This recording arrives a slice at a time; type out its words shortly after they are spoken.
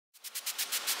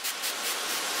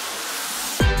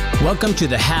Welcome to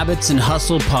the Habits and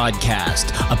Hustle podcast,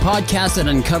 a podcast that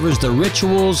uncovers the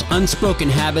rituals, unspoken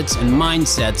habits, and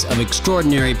mindsets of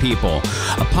extraordinary people.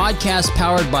 A podcast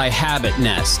powered by Habit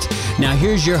Nest. Now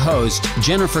here's your host,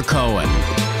 Jennifer Cohen.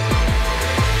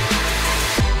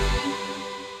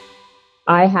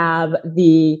 I have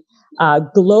the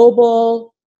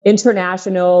global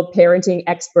international parenting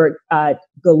expert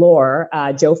galore,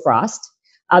 Jo Frost,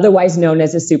 otherwise known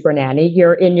as a Supernanny.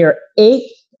 You're in your 8th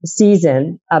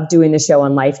season of doing the show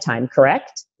on Lifetime,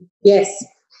 correct? Yes,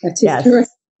 that is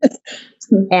correct.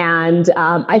 And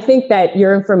I think that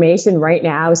your information right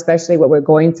now, especially what we're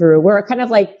going through, we're kind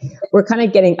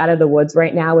of getting out of the woods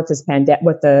right now with this pandemic,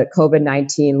 with the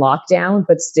COVID-19 lockdown,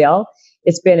 but still,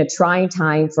 it's been a trying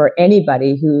time for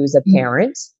anybody who's a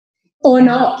parent. Or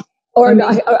not. Or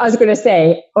not. I was going to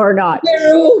say, or not.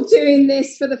 We're all doing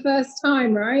this for the first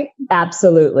time, right?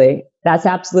 Absolutely. That's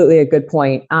absolutely a good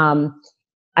point.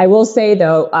 I will say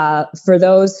though, for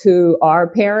those who are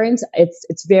parents,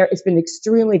 it's been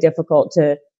extremely difficult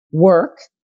to work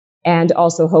and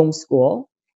also homeschool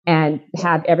and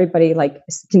have everybody like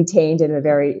contained in a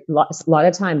lot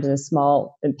of times in a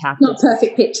small impact. Not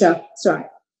perfect picture. That's right.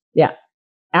 Yeah,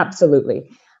 absolutely.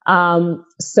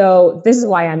 So this is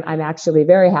why I'm actually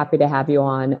very happy to have you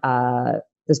on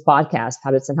this podcast,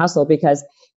 Habits and Hustle, because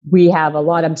we have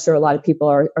I'm sure a lot of people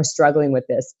are struggling with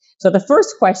this. So the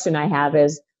first question I have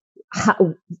is,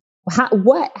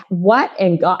 what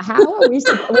and God, how are we?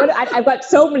 I've got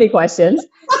so many questions.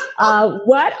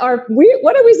 What are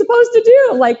we supposed to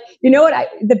do? Like, you know what?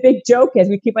 The big joke is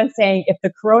we keep on saying, if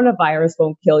the coronavirus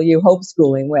won't kill you,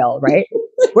 homeschooling will, right?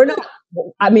 We're not.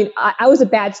 I mean, I was a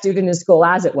bad student in school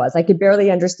as it was. I could barely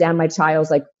understand my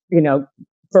child's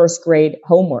first grade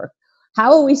homework.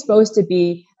 How are we supposed to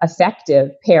be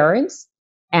effective parents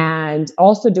and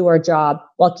also do our job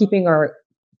while keeping our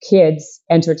kids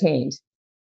entertained?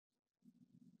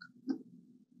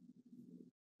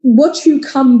 What you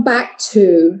come back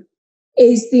to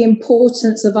is the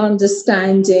importance of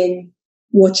understanding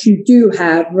what you do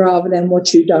have rather than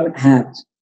what you don't have.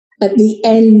 At the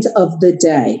end of the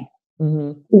day,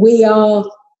 we are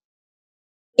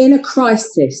in a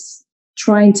crisis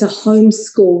trying to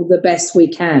homeschool the best we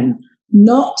can,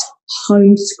 not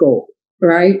homeschool,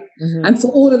 right? And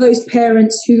for all of those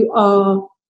parents who are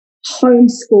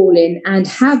homeschooling and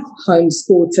have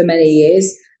homeschooled for many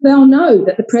years, they'll know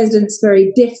that the president's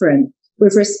very different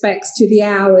with respects to the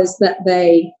hours that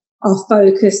they are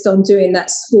focused on doing that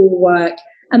schoolwork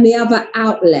and the other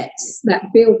outlets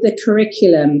that build the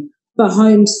curriculum for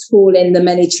homeschooling the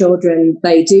many children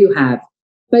they do have.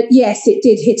 But yes, it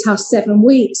did hit us 7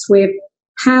 weeks with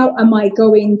how am I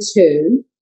going to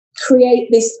create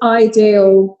this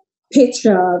ideal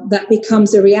picture that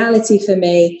becomes a reality for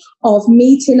me of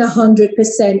meeting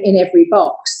 100% in every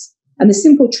box. And the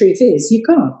simple truth is you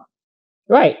can't.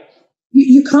 Right.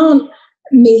 You can't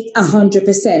meet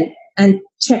 100% and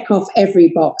check off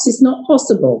every box. It's not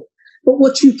possible. But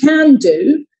what you can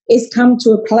do is come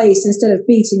to a place, instead of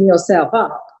beating yourself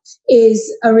up,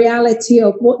 is a reality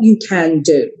of what you can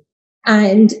do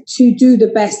and to do the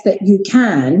best that you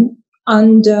can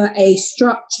under a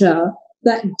structure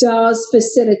that does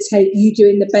facilitate you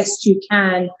doing the best you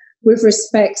can with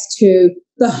respects to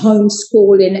the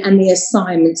homeschooling and the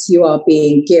assignments you are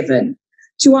being given.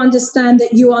 To understand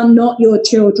that you are not your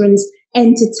children's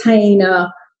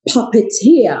entertainer,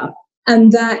 puppeteer,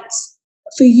 and that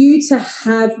for you to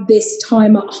have this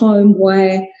time at home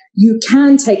where you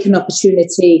can take an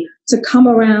opportunity to come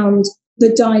around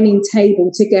the dining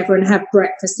table together and have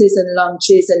breakfasts and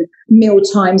lunches and meal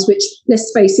times, which,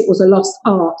 let's face it, was a lost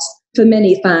art for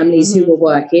many families who were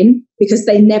working because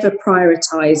they never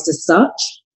prioritized as such,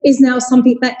 is now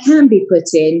something that can be put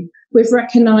in with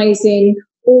recognizing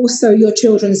also your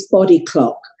children's body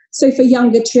clock. So for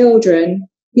younger children,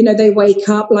 they wake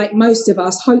up like most of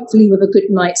us, hopefully with a good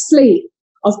night's sleep,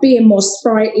 of being more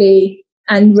sprightly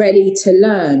and ready to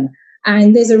learn.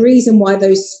 And there's a reason why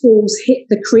those schools hit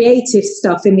the creative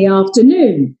stuff in the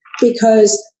afternoon,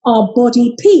 because our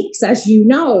body peaks, as you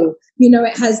know.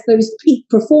 It has those peak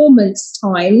performance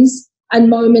times and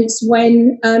moments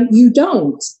when you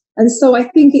don't. And so I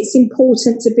think it's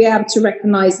important to be able to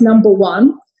recognize, number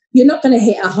one, you're not going to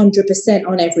hit 100%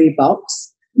 on every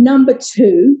box. Number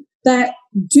two, that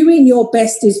doing your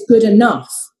best is good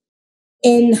enough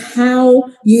in how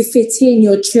you fit in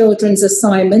your children's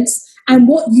assignments and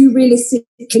what you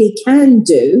realistically can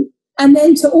do. And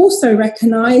then to also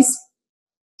recognize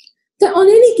that on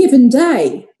any given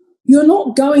day, you're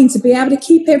not going to be able to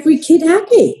keep every kid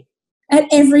happy at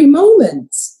every moment.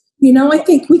 I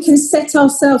think we can set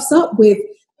ourselves up with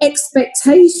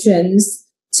expectations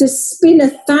to spin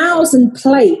 1,000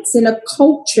 plates in a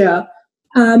culture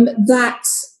that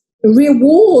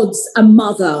rewards a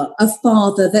mother, a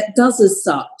father that does as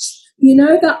such. You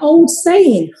know, that old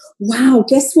saying, wow,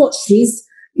 guess what? She's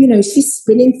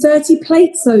spinning 30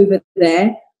 plates over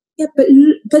there. Yeah, but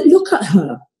look at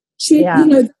her.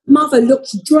 Mother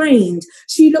looks drained.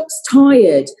 She looks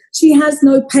tired. She has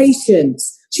no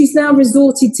patience. She's now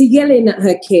resorted to yelling at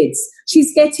her kids.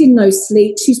 She's getting no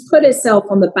sleep. She's put herself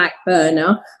on the back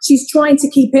burner. She's trying to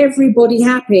keep everybody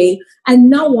happy, and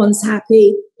no one's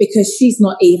happy because she's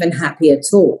not even happy at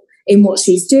all in what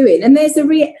she's doing. And there's a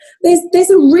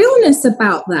realness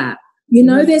about that. You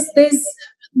know, there's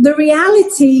the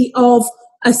reality of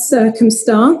a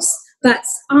circumstance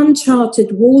that's uncharted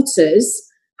waters,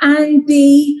 and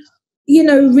the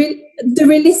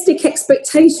realistic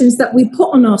expectations that we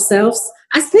put on ourselves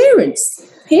as parents,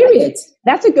 period.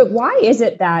 That's a good, why is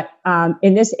it that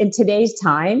in today's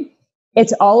time,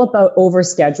 it's all about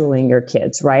overscheduling your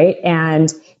kids, right?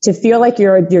 And to feel like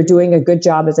you're doing a good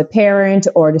job as a parent,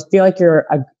 or to feel like you're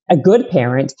a good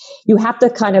parent, you have to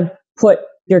kind of put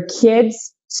your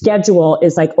kids' schedule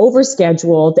is like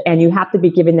overscheduled, and you have to be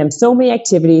giving them so many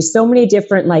activities, so many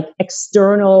different like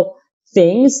external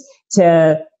things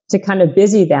to kind of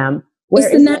busy them.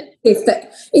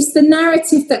 It's the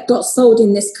narrative that got sold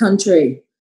in this country.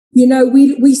 You know,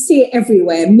 we see it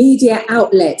everywhere. Media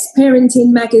outlets,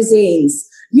 parenting magazines.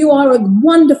 You are a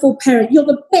wonderful parent. You're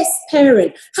the best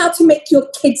parent. How to make your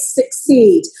kids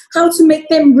succeed. How to make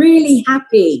them really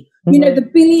happy. Mm-hmm. You know, the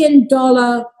 $1 billion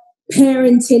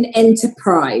parenting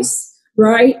enterprise,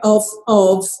 right? Of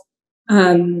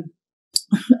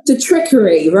the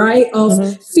trickery, right?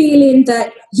 Of feeling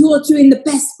that you're doing the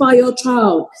best by your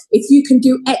child if you can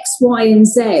do X, Y, and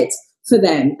Z for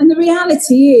them. And the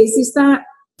reality is that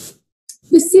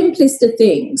the simplest of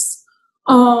things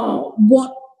are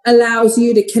what allows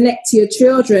you to connect to your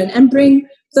children and bring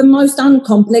the most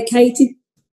uncomplicated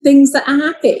things that are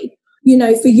happy, you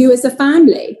know, for you as a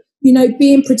family. You know,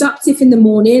 being productive in the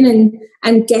morning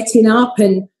and getting up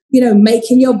and, you know,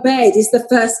 making your bed is the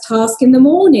first task in the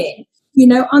morning. You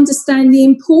know, understand the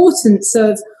importance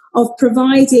of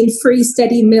providing free,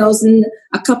 steady meals and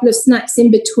a couple of snacks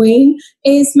in between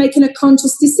is making a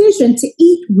conscious decision to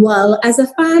eat well as a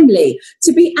family,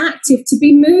 to be active, to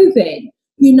be moving,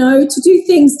 you know, to do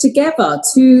things together,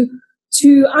 to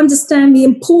understand the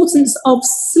importance of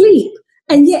sleep.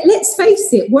 And yet, let's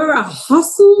face it, we're a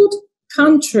hustled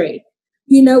country.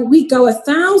 You know, we go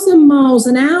 1,000 miles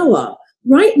an hour.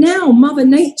 Right now, Mother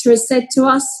Nature has said to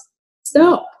us,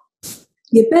 stop.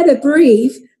 You better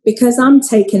breathe, because I'm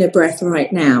taking a breath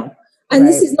right now. And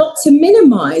This is not to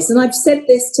minimize, and I've said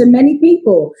this to many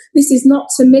people, this is not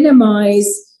to minimize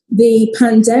the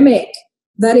pandemic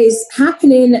that is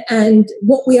happening and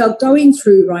what we are going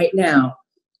through right now.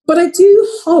 But I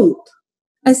do hope,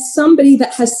 as somebody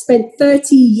that has spent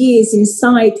 30 years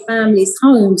inside families'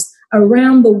 homes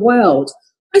around the world,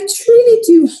 I truly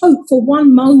do hope for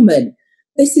one moment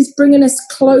this is bringing us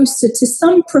closer to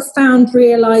some profound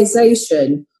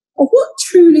realization of what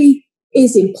truly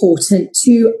is important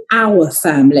to our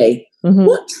family,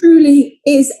 what truly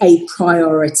is a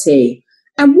priority,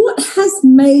 and what has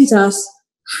made us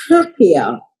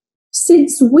happier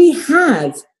since we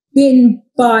have been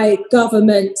by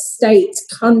government, state,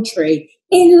 country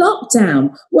in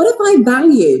lockdown. What have I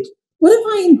valued? What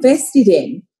have I invested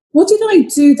in? What did I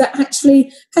do that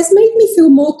actually has made me feel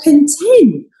more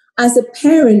content as a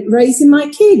parent raising my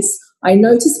kids? I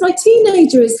notice my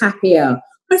teenager is happier.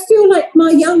 I feel like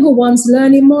my younger one's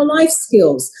learning more life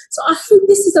skills. So I hope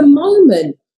this is a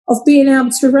moment of being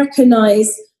able to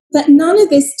recognize that none of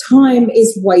this time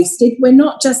is wasted. We're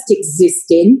not just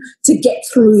existing to get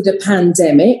through the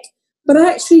pandemic, but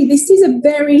actually this is a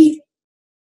very,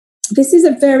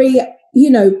 you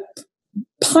know,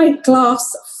 pint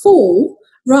glass full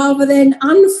rather than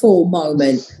unfull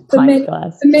moment for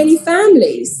many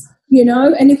families, you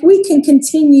know. And if we can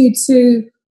continue to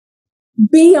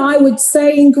be, I would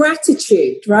say, in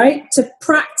gratitude, right? To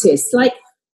practice. Like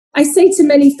I say to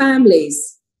many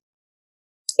families,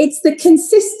 it's the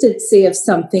consistency of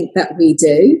something that we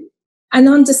do and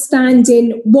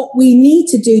understanding what we need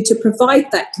to do to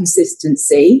provide that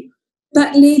consistency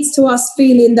that leads to us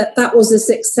feeling that that was a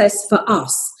success for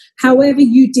us, however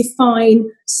you define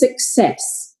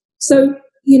success. So,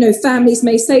 you know, families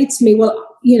may say to me, well,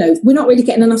 you know, we're not really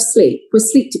getting enough sleep. We're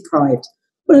sleep deprived.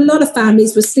 Well, a lot of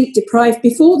families were sleep deprived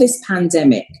before this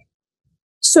pandemic.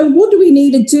 So what do we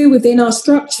need to do within our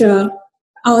structure,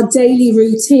 our daily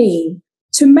routine,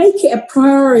 to make it a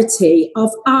priority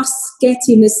of us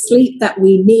getting the sleep that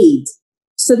we need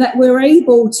so that we're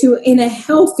able to, in a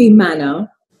healthy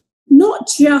manner, not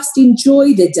just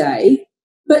enjoy the day,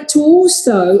 but to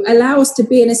also allow us to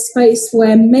be in a space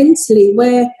where mentally,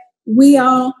 where we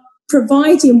are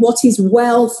providing what is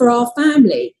well for our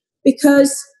family.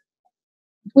 Because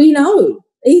we know,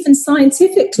 even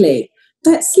scientifically,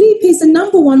 that sleep is the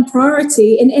number one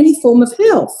priority in any form of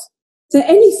health for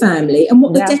any family, and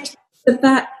what the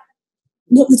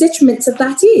detriment of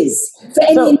that is for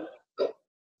any.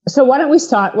 So why don't we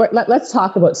start? Let's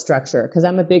talk about structure, because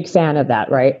I'm a big fan of that,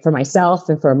 right? For myself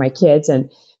and for my kids.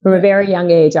 And from a very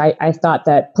young age, I thought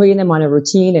that putting them on a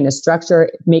routine and a structure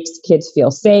makes kids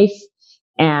feel safe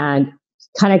and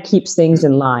kind of keeps things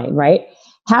in line, right?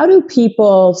 How do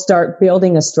people start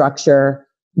building a structure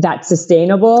that's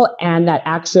sustainable and that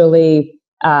actually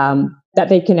that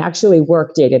they can actually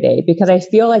work day to day? Because I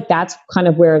feel like that's kind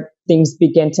of where things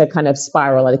begin to kind of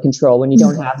spiral out of control when you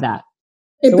don't have that.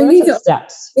 So believe it,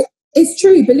 steps? It's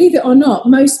true. Believe it or not,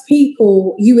 most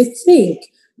people, you would think,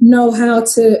 know how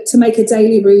to make a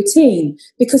daily routine,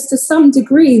 because to some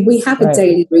degree we have a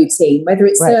daily routine, whether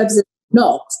it serves us or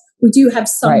not. We do have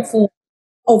some form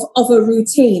of a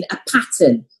routine, a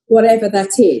pattern, whatever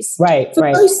that is.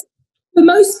 For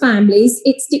most families,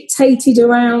 it's dictated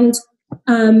around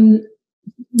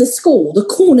the school, the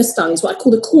cornerstones, what I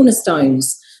call the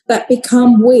cornerstones that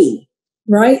become we,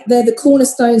 right? They're the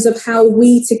cornerstones of how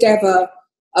we together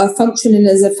are functioning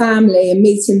as a family and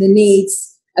meeting the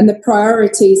needs and the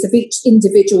priorities of each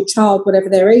individual child, whatever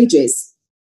their age is.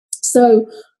 So,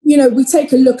 we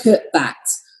take a look at that.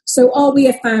 So are we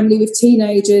a family with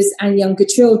teenagers and younger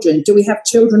children? Do we have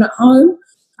children at home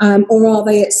or are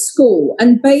they at school?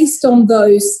 And based on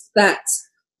those that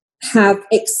have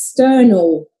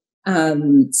external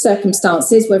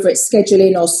circumstances, whether it's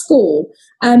scheduling or school,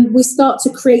 we start to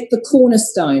create the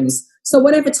cornerstones. So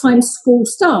whatever time school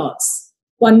starts,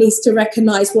 one needs to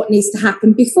recognize what needs to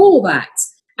happen before that.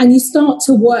 And you start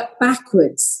to work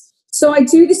backwards. So I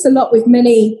do this a lot with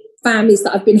many families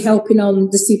that I've been helping on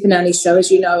the Supernanny show. As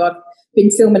you know, I've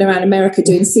been filming around America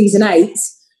doing season 8.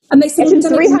 And they said, it's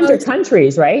in 300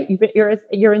 countries, right? You're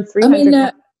in 300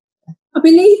 countries. I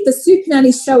believe the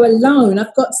Supernanny show alone,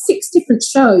 I've got 6 different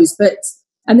shows,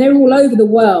 and they're all over the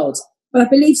world. But I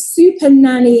believe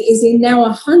Supernanny is in now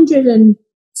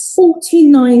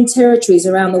 149 territories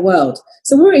around the world.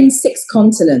 So we're in 6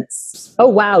 continents. Oh,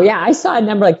 wow. Yeah, I saw a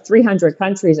number like 300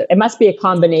 countries. It must be a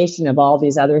combination of all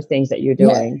these other things that you're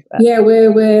doing. Yeah,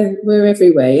 we're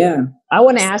everywhere, yeah. I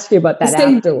want to ask you about that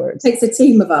afterwards. It takes a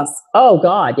team of us. Oh,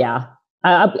 God, yeah.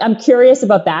 I'm curious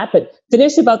about that, but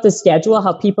finish about the schedule,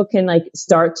 how people can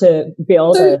start to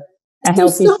build a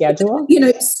healthy schedule.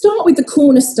 Start with the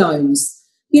cornerstones.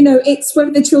 It's whether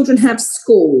the children have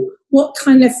school, what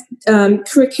kind of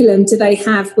curriculum do they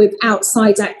have with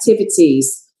outside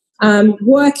activities,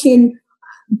 working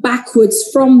backwards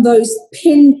from those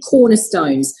pin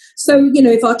cornerstones. So,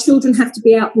 if our children have to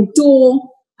be out the door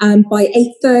by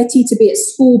 8:30 to be at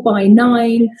school by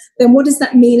 9, then what does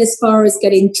that mean as far as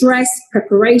getting dressed,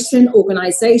 preparation,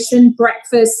 organisation,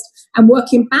 breakfast, and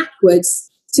working backwards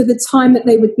to the time that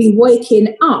they would be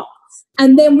waking up.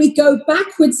 And then we go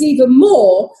backwards even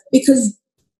more because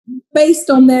based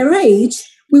on their age,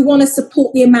 we want to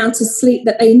support the amount of sleep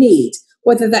that they need,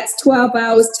 whether that's 12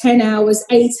 hours, 10 hours,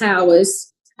 8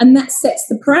 hours. And that sets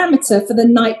the parameter for the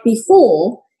night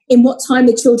before in what time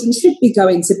the children should be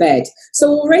going to bed. So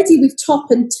already we've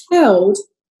top and tailed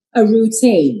a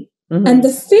routine. Mm-hmm. And the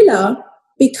filler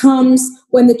becomes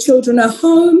when the children are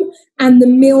home and the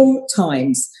meal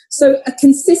times. So a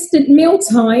consistent meal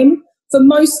time for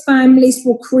most families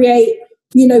will create,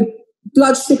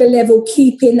 blood sugar level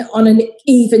keeping on an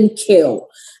even kill.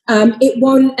 It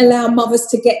won't allow mothers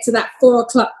to get to that 4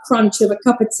 o'clock crunch of a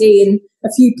cup of tea and a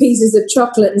few pieces of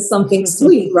chocolate and something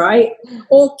sweet, right?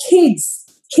 Or kids'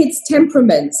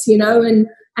 temperaments,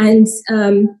 and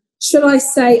should I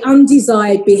say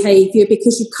undesired behavior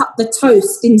because you cut the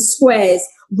toast in squares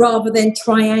rather than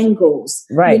triangles,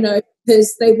 right?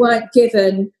 Because they weren't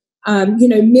given,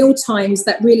 meal times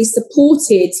that really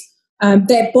supported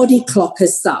their body clock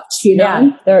as such,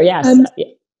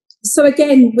 So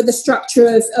again, with the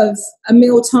structure of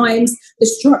meal times, the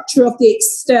structure of the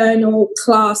external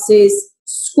classes,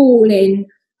 schooling,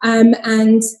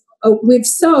 and with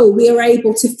SOUL, we are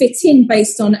able to fit in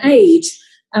based on age,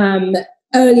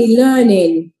 early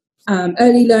learning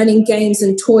games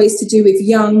and toys to do with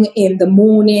young in the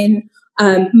morning,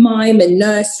 mime and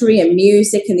nursery and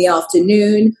music in the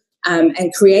afternoon,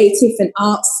 and creative and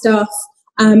art stuff,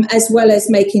 as well as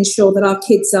making sure that our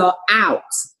kids are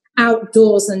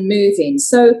outdoors and moving.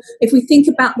 So if we think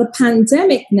about the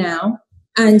pandemic now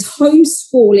and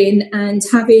homeschooling and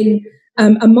having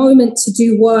a moment to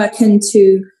do work and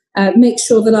to make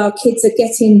sure that our kids are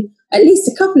getting at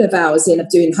least a couple of hours in of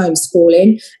doing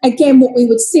homeschooling. Again, what we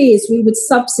would see is we would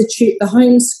substitute the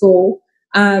homeschool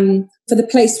for the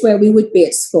place where we would be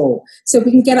at school. So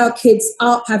we can get our kids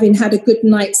up, having had a good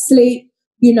night's sleep.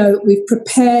 We've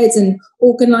prepared and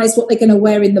organised what they're going to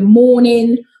wear in the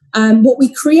morning. What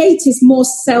we create is more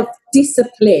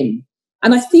self-discipline.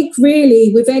 And I think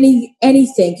really with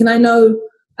anything, and I know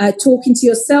talking to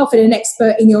yourself and an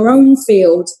expert in your own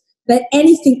field, that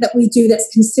anything that we do that's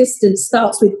consistent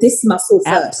starts with this muscle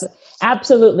first.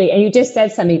 Absolutely. And you just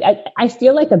said something. I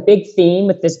feel like a big theme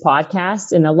with this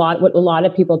podcast and what a lot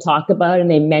of people talk about and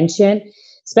they mention,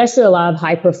 especially a lot of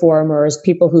high performers,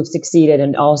 people who've succeeded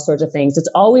and all sorts of things.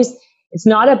 It's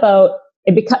not about,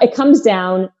 it comes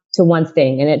down to one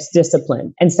thing, and it's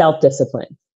discipline and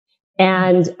self-discipline.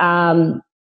 And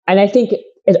I think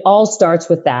it all starts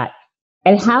with that.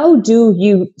 And how do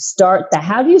you start that?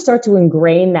 How do you start to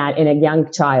ingrain that in a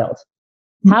young child?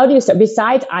 How do you start,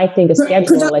 besides, I think, a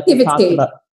schedule like we talked about,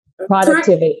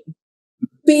 productivity?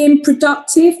 Being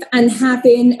productive and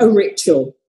having a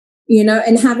ritual,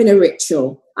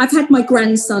 I've had my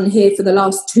grandson here for the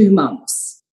last 2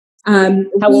 months. How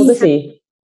old is he?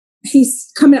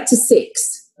 He's coming up to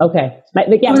 6. Okay.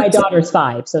 My daughter's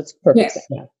 5, so it's perfect.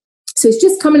 Yeah. So he's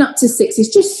just coming up to 6.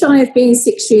 He's just shy of being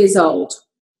 6 years old.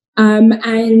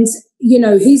 And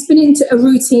he's been into a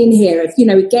routine here of,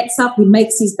 he gets up, he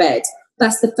makes his bed.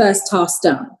 That's the first task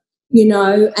done,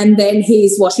 and then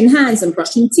he's washing hands and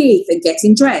brushing teeth and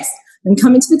getting dressed and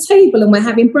coming to the table and we're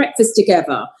having breakfast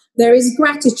together. There is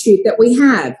gratitude that we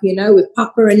have, with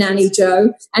Papa and Nanny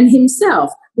Joe and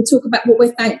himself. We talk about what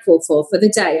we're thankful for the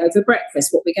day over breakfast,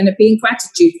 what we're going to be in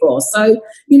gratitude for. So,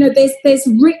 there's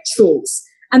rituals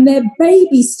and they're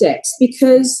baby steps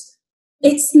because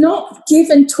it's not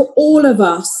given to all of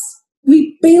us.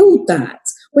 We build that.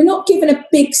 We're not given a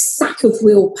big sack of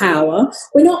willpower.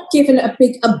 We're not given a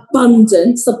big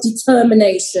abundance of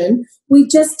determination. We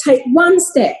just take one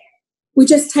step. We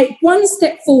just take one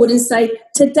step forward and say,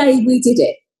 today we did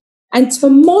it. And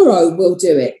tomorrow we'll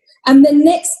do it. And the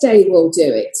next day we'll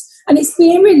do it. And it's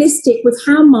being realistic with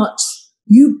how much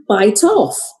you bite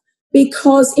off.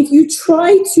 Because if you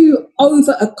try to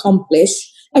over-accomplish,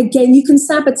 again, you can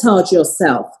sabotage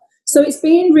yourself. So it's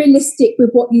being realistic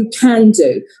with what you can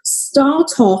do.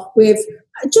 Start off with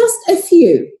just a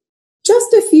few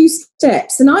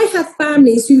steps. And I have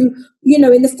families who,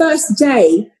 in the first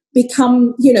day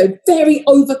become, very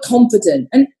overconfident.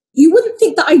 And you wouldn't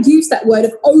think that I'd use that word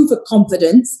of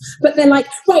overconfidence, but they're like,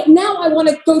 right now I want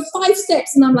to go 5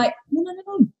 steps. And I'm like,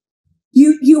 no.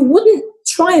 You wouldn't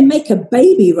try and make a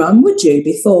baby run, would you,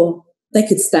 before they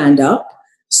could stand up?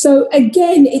 So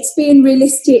again, it's being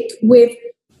realistic with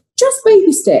just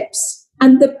baby steps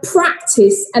and the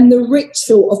practice and the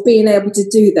ritual of being able to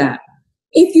do that.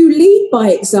 If you lead by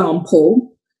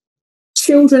example,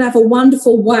 children have a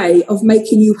wonderful way of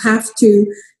making you have to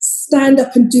stand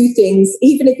up and do things,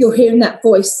 even if you're hearing that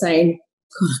voice saying,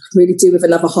 God, I could really do with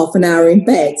another half an hour in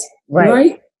bed,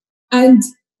 right? And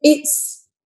it's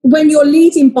when you're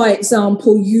leading by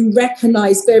example, you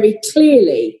recognize very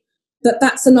clearly that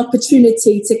that's an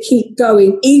opportunity to keep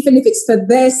going, even if it's for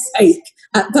their sake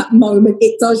at that moment,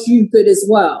 it does you good as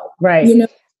well. Right.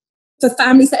 For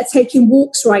families that are taking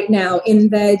walks right now in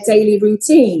their daily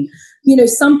routine,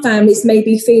 some families may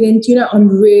be feeling, I'm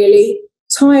really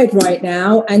tired right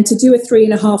now. And to do a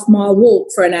 3.5 mile walk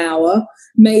for an hour,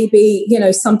 maybe,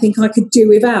 something I could do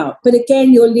without. But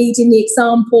again, you're leading the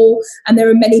example and there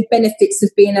are many benefits of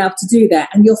being able to do that.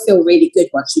 And you'll feel really good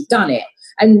once you've done it.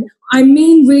 And I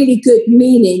mean really good,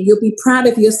 meaning you'll be proud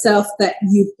of yourself that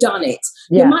you've done it.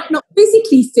 Yeah. You might not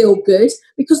physically feel good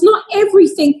because not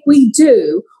everything we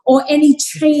do or any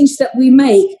change that we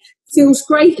make feels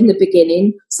great in the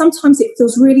beginning. Sometimes it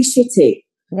feels really shitty,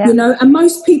 and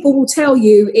most people will tell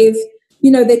you if,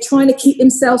 they're trying to keep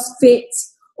themselves fit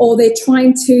or they're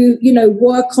trying to,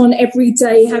 work on every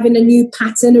day, having a new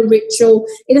pattern, a ritual.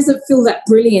 It doesn't feel that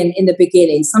brilliant in the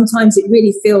beginning. Sometimes it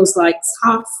really feels like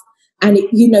tough. And,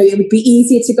 it would be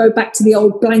easier to go back to the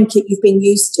old blanket you've been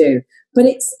used to. But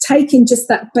it's taking just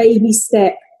that baby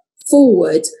step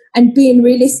forward and being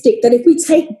realistic that if we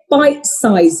take bite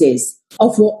sizes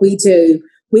of what we do,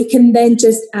 we can then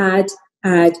just add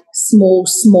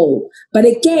small. But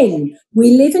again,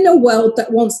 we live in a world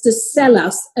that wants to sell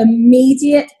us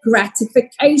immediate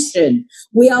gratification.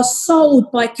 We are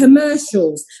sold by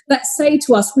commercials that say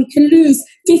to us, we can lose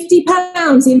 50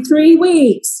 pounds in 3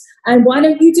 weeks. And why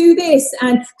don't you do this?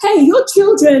 And hey, your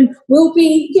children will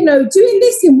be, doing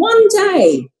this in 1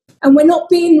 day. And we're not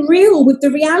being real with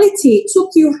the reality. It took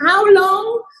you how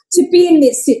long to be in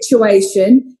this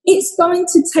situation, it's going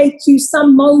to take you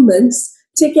some moments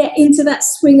to get into that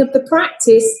swing of the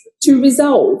practice to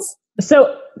resolve.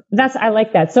 So I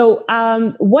like that. So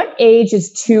what age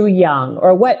is too young,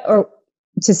 or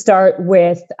to start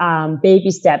with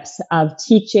baby steps of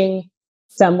teaching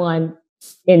someone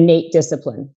innate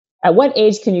discipline? At what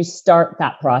age can you start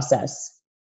that process?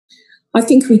 I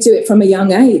think we do it from a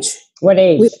young age. What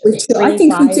age? I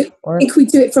think we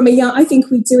do it from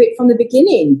the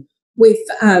beginning with,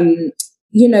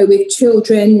 with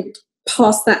children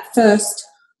past that first,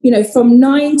 from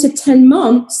 9 to 10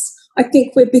 months. I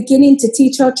think we're beginning to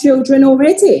teach our children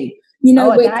already.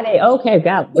 Okay,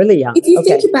 God, really young. If you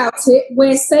think about it,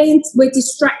 we're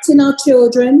distracting our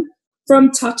children from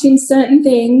touching certain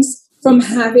things, from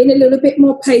having a little bit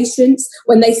more patience.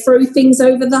 When they throw things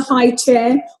over the high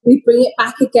chair, we bring it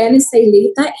back again and say,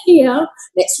 leave that here.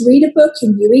 Let's read a book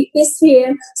and you eat this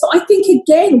here. So I think,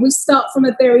 again, we start from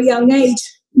a very young age,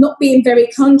 not being very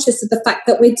conscious of the fact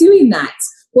that we're doing that.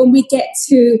 When we get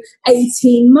to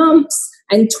 18 months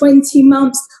and 20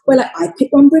 months, we're like, I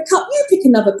pick one brick up, you pick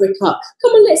another brick up.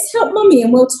 Come on, let's help mummy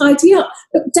and we'll tidy up.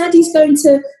 Look, daddy's going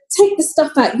to take the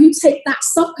stuff out. You take that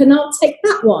sock and I'll take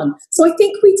that one. So I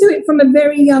think we do it from a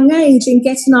very young age in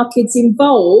getting our kids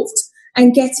involved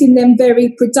and getting them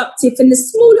very productive in the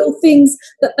small little things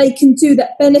that they can do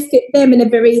that benefit them in a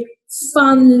very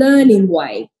fun learning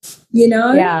way,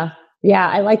 Yeah,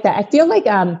 I like that. I feel like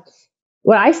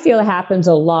what I feel happens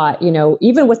a lot,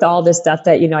 even with all this stuff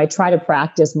that, I try to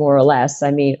practice more or less.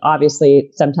 I mean,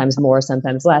 obviously, sometimes more,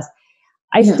 sometimes less.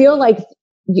 I feel like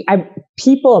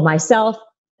people, myself,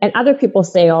 and other people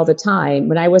say all the time,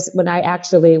 when I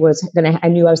actually I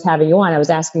knew I was having you on, I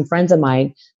was asking friends of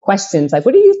mine questions like,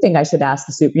 what do you think I should ask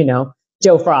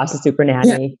Joe Frost, the super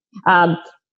nanny? Yeah.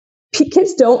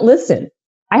 Kids don't listen.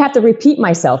 I have to repeat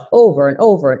myself over and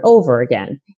over and over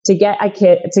again to get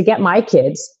my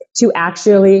kids to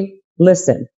actually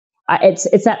listen. It's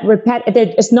that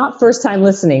it's not first time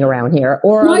listening around here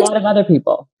or a lot of other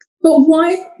people. But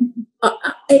why?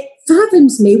 It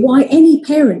fathoms me why any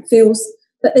parent feels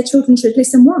that their children should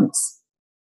listen once.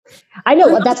 I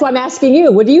know. That's why I'm asking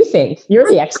you. What do you think? You're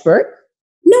the expert.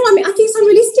 No, I mean, I think it's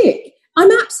unrealistic.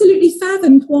 I'm absolutely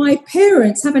fathomed why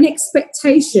parents have an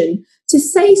expectation to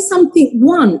say something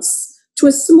once to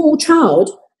a small child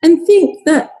and think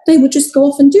that they would just go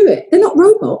off and do it. They're not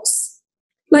robots.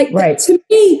 To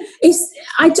me, it's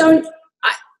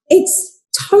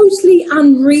totally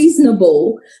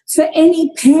unreasonable for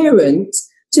any parent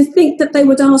to think that they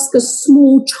would ask a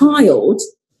small child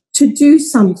to do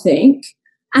something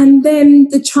and then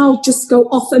the child just go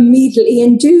off immediately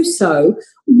and do so,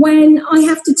 when I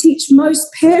have to teach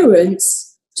most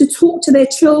parents to talk to their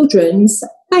children's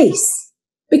face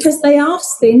because they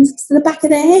ask things to the back of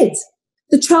their head.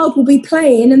 The child will be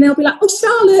playing and they'll be like, oh,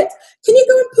 Charlotte, can you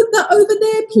go and put that over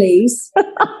there, please?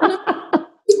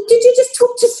 Did you just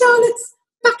talk to Charlotte's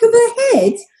back of her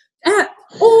head?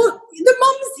 Or the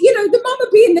mum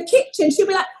will be in the kitchen. She'll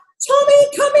be like, Tommy,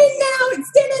 come in now.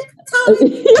 It's dinner time.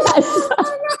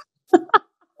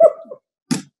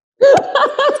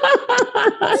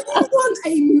 Yes. You want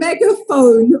a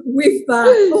megaphone with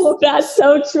that. That's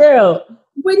so true.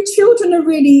 When children are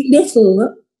really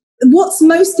little, what's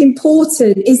most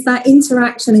important is that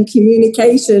interaction and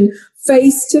communication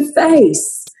face to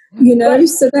face,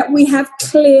 so that we have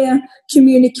clear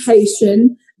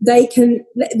communication. They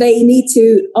need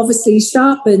to obviously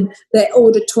sharpen their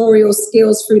auditorial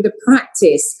skills through the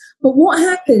practice. But what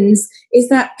happens is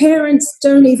that parents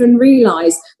don't even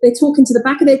realize they're talking to the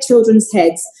back of their children's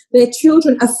heads. Their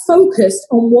children are focused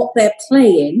on what they're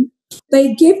playing.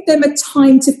 They give them a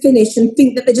time to finish and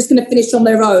think that they're just going to finish on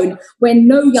their own, when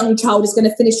no young child is going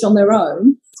to finish on their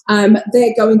own.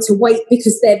 They're going to wait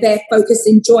because they're there focused,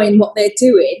 enjoying what they're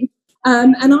doing.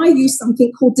 And I use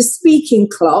something called the speaking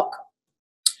clock,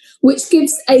 which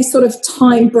gives a sort of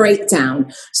time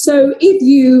breakdown. So if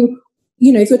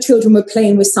if your children were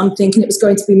playing with something and it was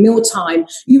going to be mealtime,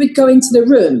 you would go into the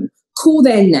room, call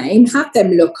their name, have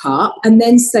them look up, and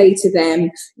then say to them,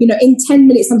 in 10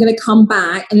 minutes, I'm going to come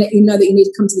back and let you know that you need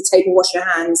to come to the table, wash your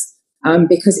hands,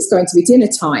 because it's going to be dinner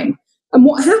time. And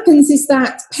what happens is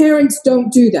that parents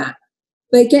don't do that.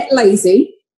 They get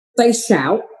lazy, they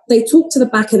shout, they talk to the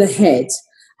back of the head,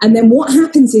 and then what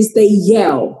happens is they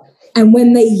yell. And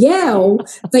when they yell,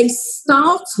 they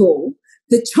startle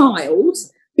the child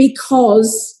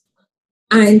because,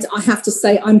 and I have to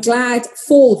say, I'm glad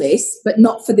for this, but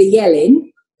not for the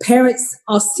yelling. Parents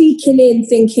are seeking in,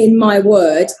 thinking, my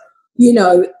word,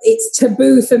 it's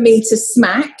taboo for me to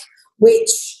smack,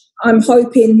 which I'm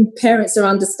hoping parents are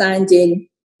understanding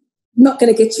not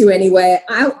going to get you anywhere,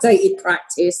 outdated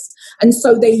practice. And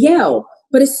so they yell.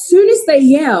 But as soon as they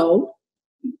yell,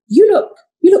 you look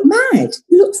mad.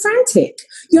 You look frantic.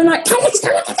 You're like,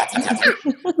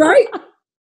 right?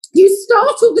 You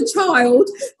startle the child.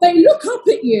 They look up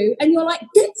at you and you're like,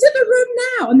 get to the room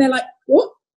now. And they're like, what?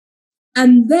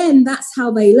 And then that's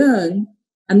how they learn.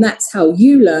 And that's how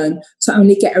you learn to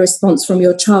only get a response from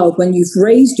your child when you've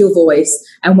raised your voice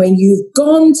and when you've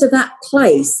gone to that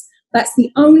place. That's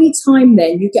the only time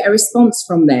then you get a response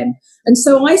from them. And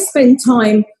so I spend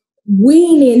time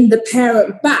weaning the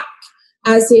parent back,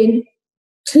 as in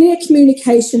clear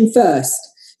communication first,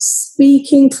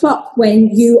 speaking clock when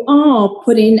you are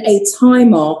putting a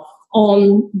timer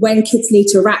on when kids need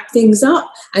to wrap things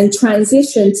up and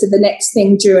transition to the next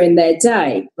thing during their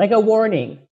day. Like a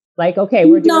warning. Like, okay,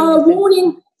 we're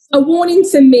doing a warning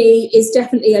for me is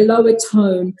definitely a lower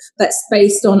tone that's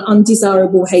based on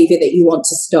undesirable behavior that you want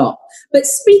to stop. But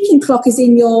speaking clock is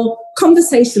in your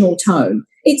conversational tone.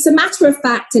 It's a matter of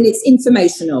fact and it's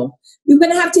informational. We're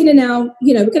going to have dinner now.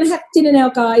 We're going to have dinner now,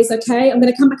 guys. Okay. I'm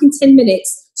going to come back in 10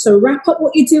 minutes. So wrap up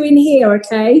what you're doing here.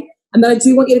 Okay. And then I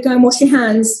do want you to go and wash your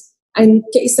hands and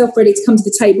get yourself ready to come to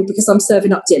the table because I'm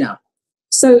serving up dinner.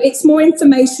 So it's more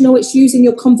informational. It's using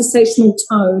your conversational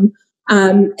tone,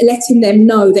 letting them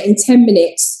know that in 10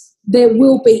 minutes, there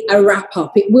will be a wrap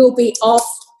up. It will be off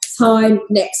time,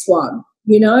 next one,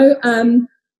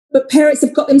 But parents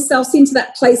have got themselves into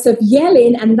that place of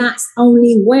yelling, and that's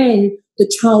only when the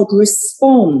child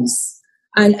responds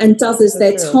and does as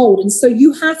they're told. And so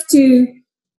you have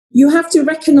to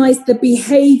recognize the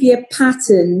behavior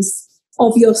patterns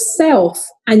of yourself,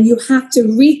 and you have to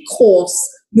recourse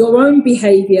your own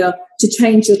behavior to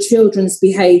change your children's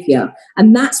behavior.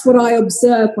 And that's what I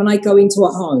observe when I go into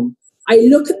a home. I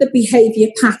look at the behavior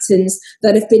patterns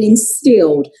that have been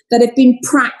instilled, that have been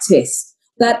practiced,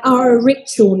 that are a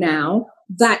ritual now,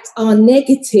 that are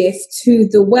negative to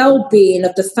the well-being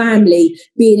of the family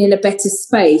being in a better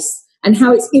space, and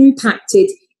how it's impacted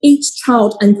each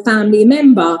child and family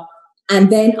member. And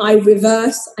then I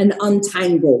reverse and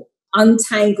untangle and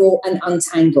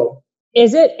untangle.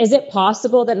 Is it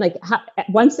possible that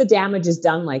once the damage is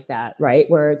done like that, right,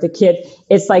 where the kid,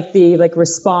 it's like the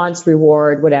response,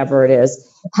 reward, whatever it is,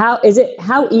 how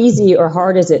easy or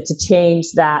hard is it to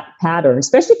change that pattern,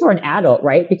 especially for an adult,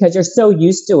 right? Because you're so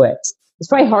used to it. It's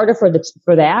probably harder for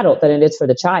the adult than it is for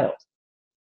the child.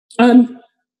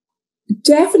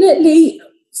 Definitely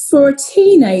for a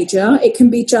teenager, it can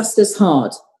be just as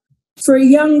hard. For a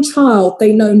young child,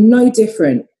 they know no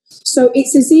different. So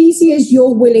it's as easy as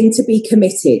you're willing to be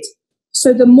committed.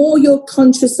 So the more you're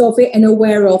conscious of it and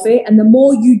aware of it, and the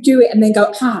more you do it and then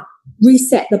go,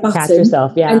 reset the button. Catch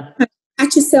yourself, yeah. And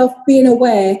catch yourself being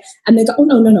aware and then go, oh,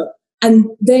 no. And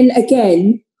then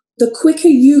again, the quicker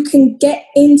you can get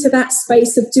into that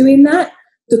space of doing that,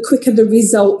 the quicker the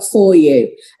result for you.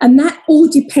 And that all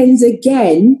depends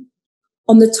again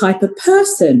on the type of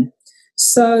person.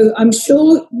 So I'm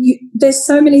sure there's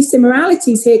so many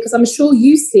similarities here, because I'm sure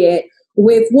you see it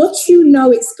with what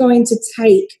it's going to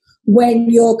take when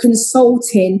you're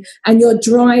consulting and you're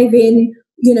driving,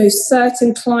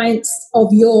 certain clients of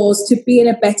yours to be in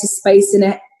a better space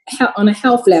on a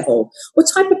health level. What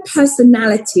type of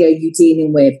personality are you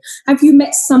dealing with? Have you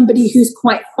met somebody who's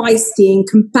quite feisty and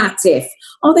combative?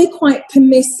 Are they quite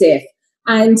permissive?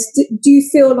 And do you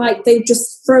feel like they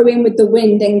just throw in with the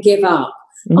wind and give up?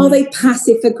 Mm-hmm. Are they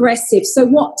passive aggressive? So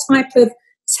what type of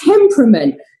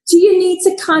temperament? Do you need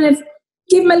to kind of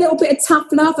give them a little bit of tough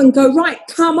love and go, right,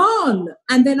 come on?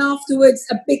 And then afterwards,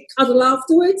 a big cuddle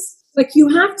afterwards? Like, you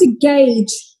have to gauge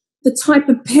the type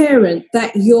of parent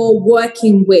that you're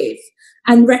working with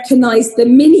and recognize the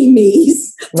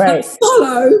mini-me's that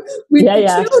follow with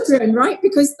the children, right?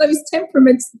 Because those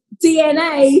temperaments,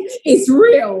 DNA is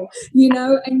real,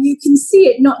 and you can see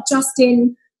it not just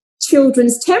in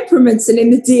children's temperaments and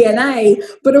in the DNA,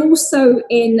 but also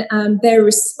in their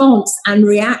response and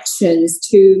reactions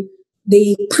to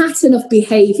the pattern of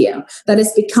behavior that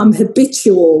has become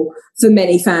habitual for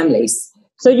many families.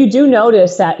 So you do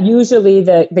notice that usually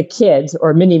the kids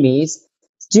or mini-me's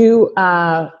do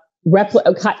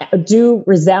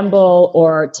resemble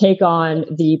or take on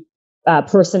the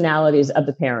personalities of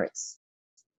the parents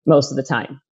most of the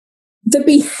time. The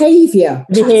behavior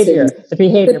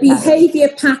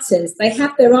patterns, they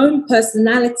have their own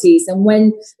personalities. And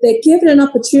when they're given an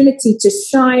opportunity to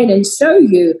shine and show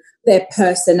you their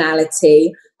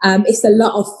personality, it's a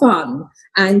lot of fun.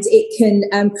 And it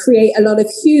can create a lot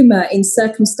of humor in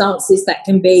circumstances that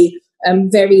can be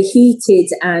very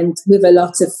heated and with a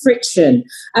lot of friction.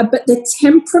 But the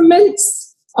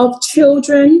temperaments of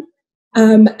children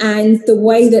and the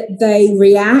way that they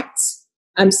react.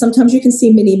 Sometimes you can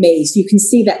see mini-me's. You can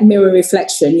see that mirror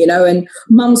reflection, and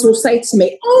mums will say to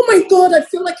me, "Oh my God, I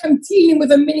feel like I'm dealing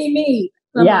with a mini-me."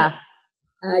 Yeah.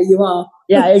 Like, you are.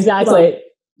 Yeah, exactly.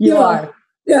 You are.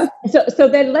 Yeah. So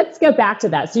then let's go back to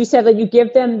that. So you said that you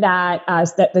give them that,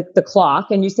 the clock,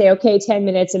 and you say, okay, 10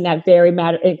 minutes in that very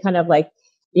kind of like,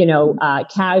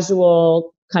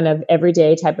 casual, kind of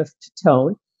everyday type of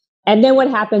tone. And then what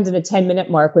happens in the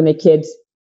 10-minute mark when the kids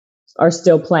are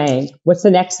still playing? What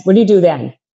do you do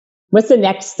then? What's the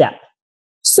next step?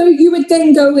 So you would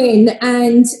then go in,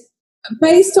 and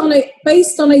based on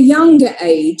a younger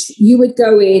age, you would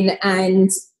go in, and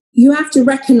you have to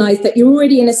recognize that you're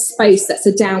already in a space that's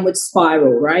a downward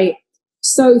spiral, right?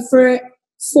 So for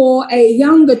a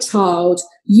younger child,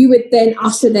 you would then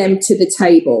usher them to the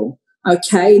table.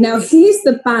 Okay, now here's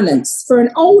the balance. For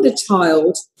an older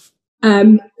child,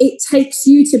 it takes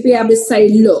you to be able to say,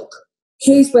 look,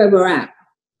 here's where we're at.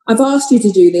 I've asked you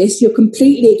to do this. You're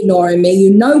completely ignoring me.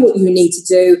 You know what you need to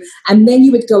do. And then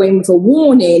you would go in with a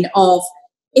warning of,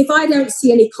 if I don't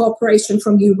see any cooperation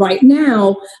from you right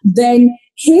now, then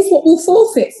here's what we'll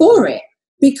forfeit for it.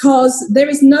 Because there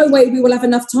is no way we will have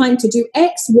enough time to do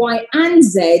X, Y, and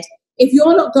Z if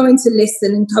you're not going to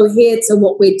listen and cohere to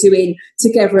what we're doing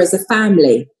together as a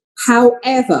family.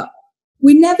 However,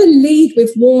 we never lead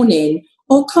with warning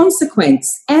or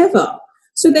consequence, ever.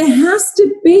 So there has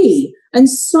to be, and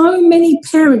so many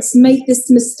parents make this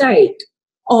mistake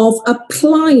of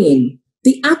applying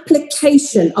the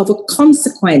application of a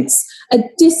consequence, a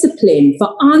discipline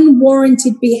for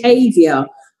unwarranted behavior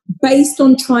based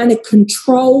on trying to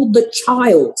control the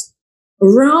child,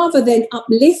 rather than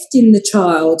uplifting the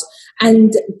child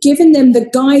and giving them the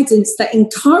guidance that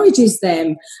encourages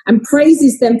them and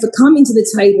praises them for coming to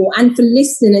the table and for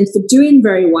listening and for doing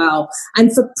very well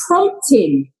and for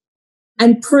prompting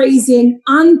and praising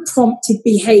unprompted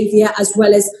behavior as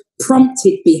well as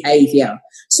prompted behavior.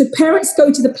 So parents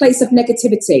go to the place of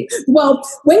negativity. Well,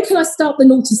 when can I start the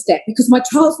naughty step? Because my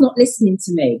child's not listening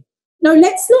to me. No,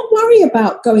 let's not worry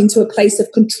about going to a place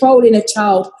of controlling a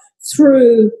child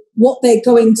through what they're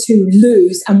going to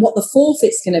lose and what the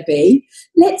forfeit's going to be.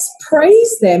 Let's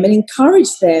praise them and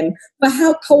encourage them for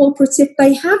how cooperative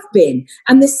they have been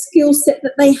and the skill set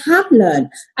that they have learned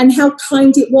and how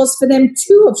kind it was for them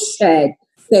to have shared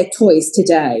their toys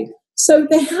today. So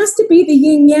there has to be the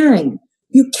yin yang.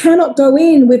 You cannot go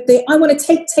in with the, I want to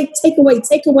take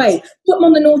away, put them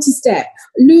on the naughty step,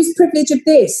 lose privilege of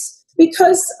this.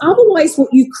 Because otherwise what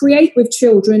you create with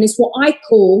children is what I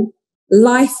call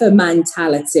lifer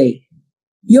mentality.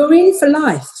 You're in for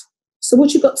life. So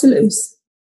what you got to lose?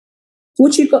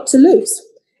 What you got to lose?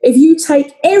 If you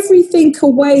take everything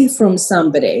away from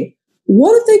somebody,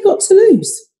 what have they got to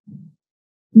lose?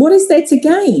 What is there to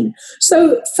gain?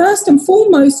 So first and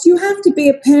foremost, you have to be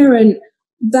a parent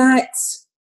that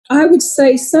I would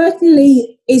say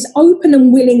certainly is open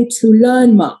and willing to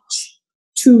learn much,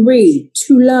 to read,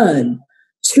 to learn,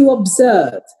 to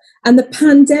observe. And the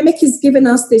pandemic has given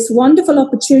us this wonderful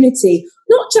opportunity,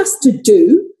 not just to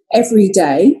do every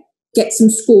day, get some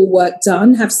schoolwork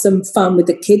done, have some fun with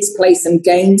the kids, play some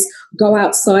games, go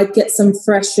outside, get some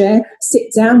fresh air,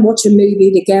 sit down, watch a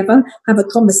movie together, have a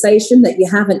conversation that you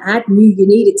haven't had, knew you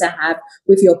needed to have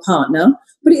with your partner.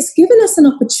 But it's given us an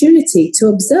opportunity to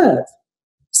observe.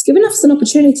 It's given us an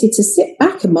opportunity to sit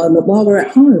back a moment while we're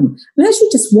at home and actually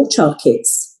just watch our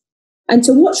kids and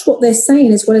to watch what they're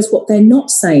saying as well as what they're not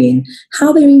saying,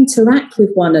 how they interact with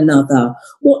one another,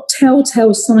 what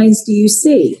telltale signs do you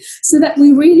see, so that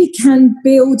we really can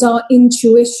build our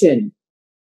intuition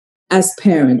as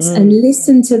parents and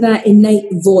listen to that innate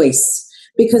voice,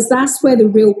 because that's where the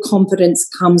real confidence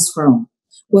comes from,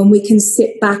 when we can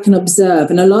sit back and observe.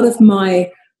 And a lot of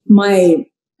my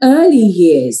early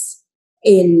years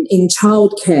in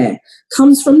childcare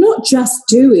comes from not just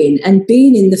doing and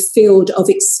being in the field of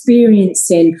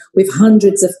experiencing with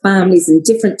hundreds of families and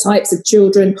different types of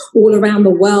children all around the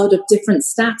world of different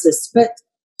status, but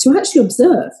to actually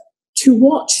observe, to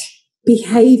watch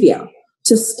behavior,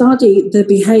 to study the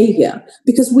behavior,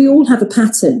 because we all have a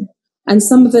pattern. And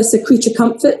some of us are creature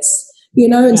comforts,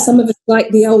 and some of us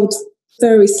like the old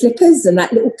furry slippers and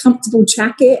that little comfortable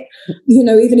jacket,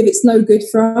 even if it's no good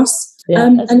for us.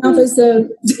 And others are,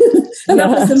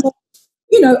 others are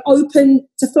more, open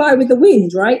to fly with the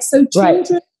wind, right? So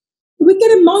children, we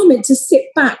get a moment to sit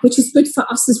back, which is good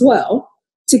for us as well,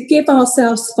 to give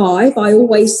ourselves 5. I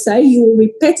always say, you will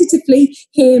repetitively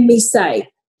hear me say,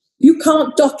 you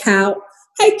can't dock out.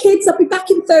 Hey kids, I'll be back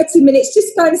in 30 minutes.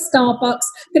 Just going to Starbucks,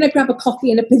 going to grab a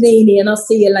coffee and a panini and I'll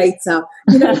see you later.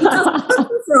 It doesn't happen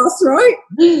for us, right?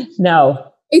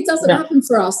 No. It doesn't happen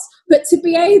for us. But to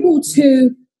be able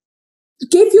to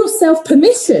give yourself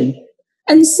permission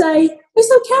and say,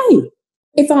 it's okay.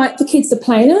 If the kids are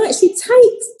playing, I actually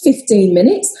take 15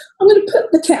 minutes. I'm going to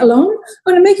put the kettle on.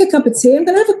 I'm going to make a cup of tea. I'm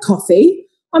going to have a coffee.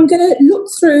 I'm going to look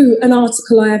through an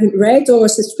article I haven't read or a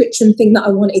subscription thing that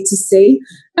I wanted to see.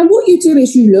 And what you do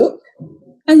is you look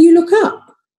and you look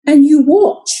up and you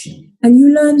watch and you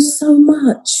learn so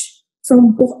much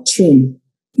from watching.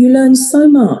 You learn so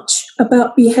much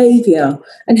about behavior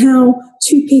and how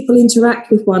two people interact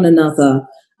with one another.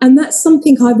 And that's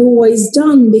something I've always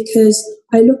done because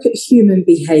I look at human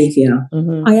behavior.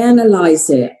 Mm-hmm. I analyze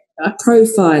it. I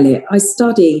profile it. I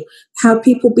study how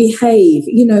people behave.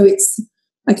 You know, it's,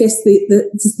 I guess,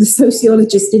 the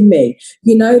sociologist in me,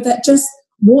 you know, that just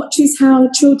watches how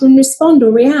children respond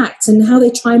or react and how they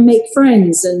try and make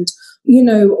friends and, you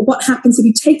know, what happens if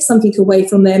you take something away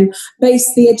from them,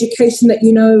 base the education that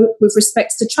you know with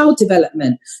respect to child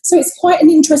development. So it's quite an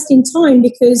interesting time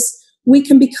because we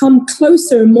can become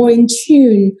closer and more in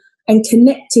tune and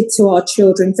connected to our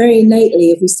children very innately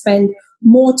if we spend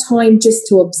more time just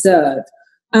to observe.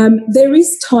 There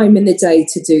is time in the day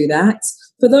to do that.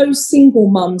 For those single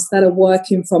mums that are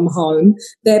working from home,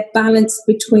 they're balanced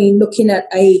between looking at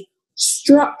a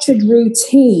structured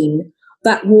routine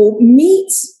that will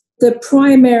meet the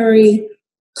primary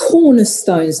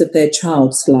cornerstones of their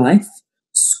child's life: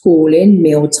 schooling,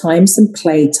 meal times and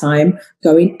playtime,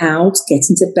 going out,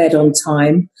 getting to bed on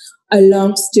time,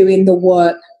 alongst doing the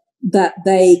work that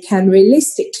they can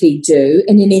realistically do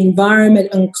in an environment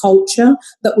and culture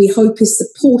that we hope is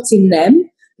supporting them,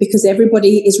 because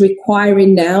everybody is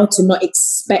requiring now to not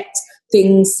expect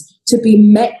things to be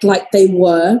met like they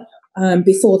were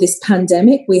before this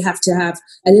pandemic. We have to have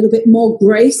a little bit more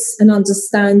grace and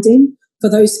understanding for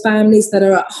those families that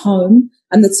are at home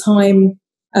and the time,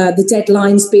 the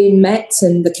deadlines being met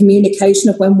and the communication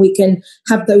of when we can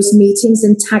have those meetings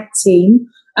and tag team.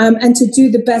 And to do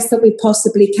the best that we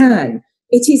possibly can.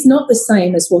 It is not the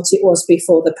same as what it was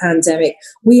before the pandemic.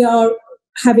 We are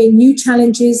having new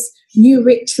challenges, new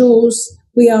rituals.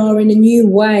 We are in a new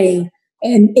way,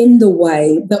 and in the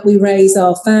way that we raise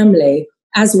our family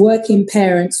as working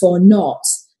parents or not,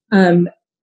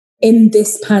 in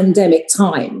this pandemic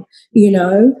time, you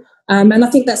know. And I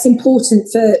think that's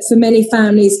important for many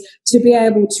families to be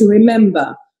able to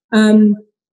remember. You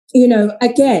know,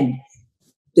 again,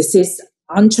 this is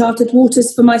uncharted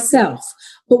waters for myself.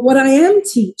 But what I am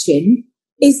teaching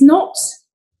is not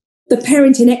the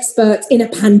parenting expert in a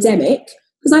pandemic,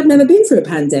 because I've never been through a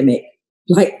pandemic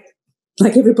like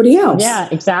everybody else. Yeah,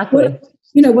 exactly.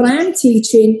 What I am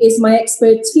teaching is my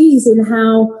expertise in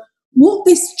how what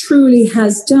this truly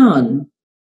has done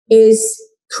is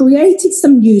created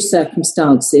some new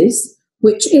circumstances,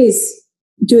 which is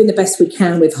doing the best we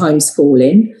can with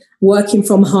homeschooling, working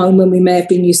from home when we may have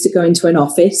been used to going to an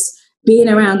office, being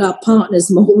around our partners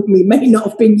more when we may not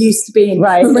have been used to being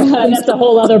right. That's a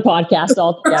whole other podcast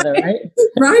altogether, right?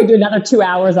 Right. Do another 2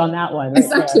 hours on that one. Right?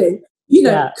 Exactly.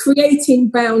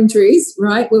 Creating boundaries,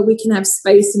 right, where we can have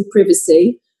space and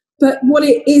privacy. But what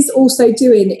it is also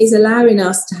doing is allowing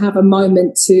us to have a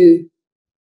moment to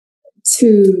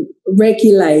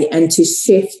regulate and to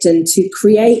shift and to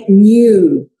create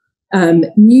new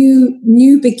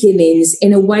beginnings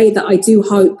in a way that I do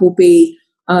hope will be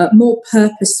more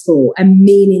purposeful and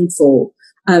meaningful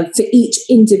for each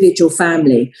individual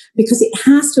family, because it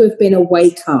has to have been a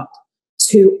wake up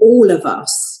to all of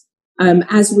us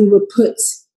as we were put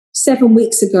 7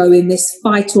 weeks ago in this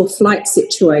fight or flight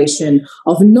situation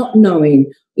of not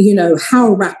knowing, how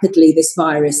rapidly this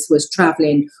virus was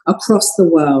traveling across the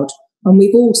world. And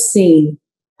we've all seen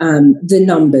the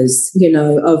numbers,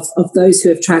 of those who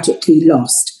have tragically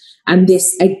lost. And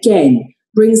this, again,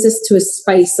 brings us to a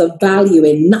space of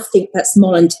valuing nothing that's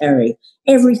monetary,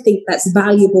 everything that's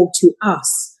valuable to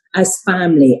us as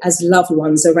family, as loved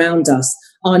ones around us,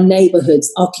 our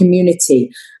neighborhoods, our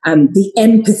community, the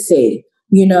empathy,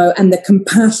 and the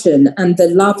compassion and the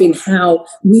love in how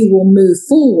we will move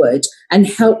forward and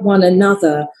help one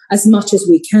another as much as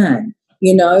we can.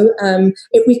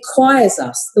 It requires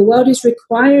us. The world is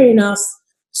requiring us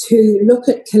to look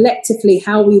at collectively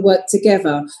how we work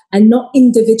together and not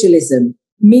individualism.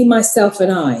 Me, myself,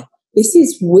 and I. This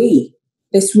is we.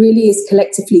 This really is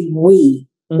collectively we.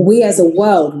 Mm-hmm. We as a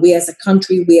world, we as a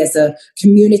country, we as a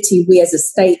community, we as a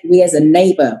state, we as a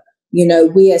neighbor,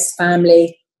 we as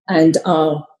family and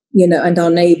our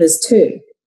neighbors too.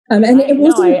 And it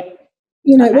wasn't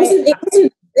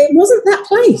that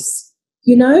place,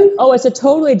 Oh, it's a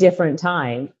totally different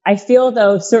time. I feel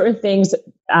though certain things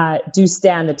do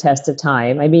stand the test of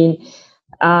time. I mean,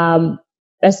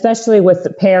 especially with the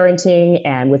parenting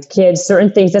and with kids,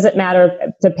 certain things doesn't matter.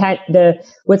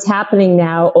 What's happening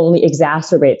now only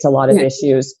exacerbates a lot of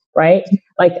issues, right?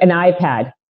 Like an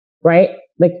iPad, right?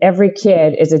 Like every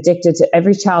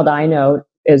child I know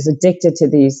is addicted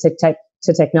to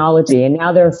to technology, and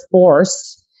now they're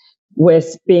forced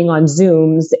with being on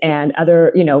Zooms and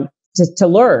other, to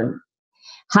learn.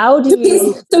 How do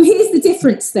you? So here's the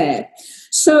difference there.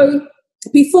 So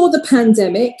before the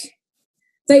pandemic,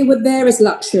 they were there as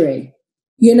luxury.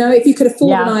 If you could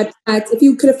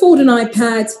afford an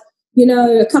iPad,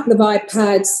 a couple of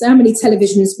iPads, how many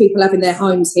televisions people have in their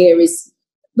homes here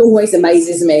always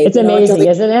amazes me. It's amazing,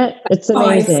 isn't it? It's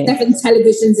amazing. 7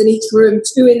 televisions in each room,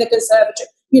 2 in the conservatory.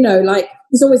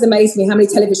 It's always amazed me how many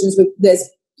televisions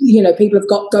people have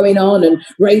got going on, and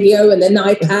radio, and then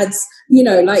iPads,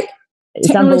 it's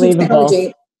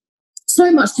technology. So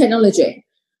much technology.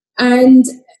 And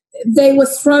they were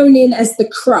thrown in as the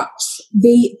crutch,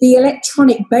 the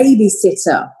electronic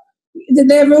babysitter.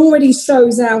 There are already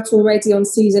shows out already on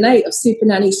season 8 of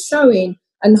Supernanny showing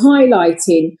and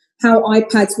highlighting how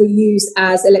iPads were used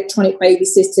as electronic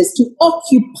babysitters to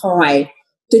occupy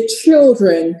the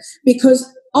children, because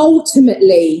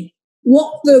ultimately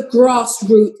what the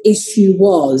grassroots issue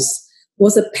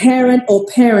was a parent or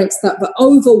parents that were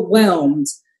overwhelmed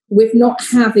with not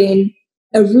having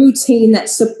a routine that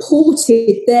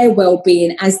supported their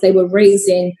well-being as they were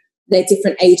raising their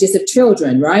different ages of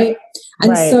children, right?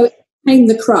 And so it became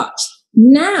the crutch.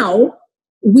 Now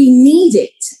we need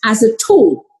it as a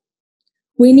tool.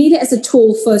 We need it as a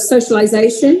tool for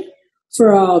socialization,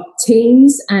 for our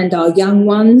teens and our young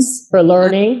ones. For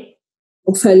learning.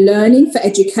 For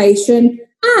education,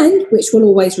 and which will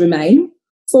always remain,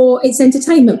 for its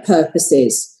entertainment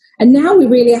purposes. And now we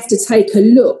really have to take a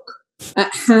look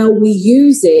at how we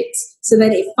use it so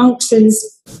that it functions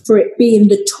for it being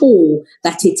the tool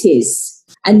that it is,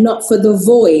 and not for the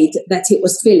void that it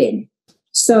was filling.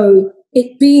 So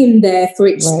it being there for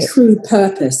its true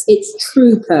purpose,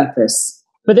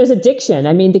 But there's addiction.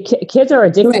 I mean, the kids are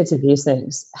addicted to these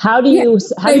things. How do you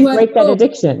break that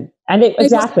addiction? And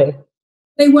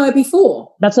they were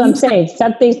before. That's what I'm saying.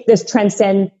 Some things this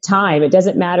transcend time. It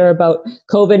doesn't matter about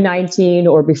COVID-19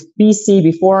 or BC,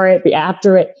 before it,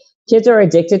 after it. Kids are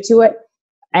addicted to it.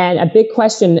 And a big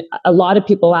question a lot of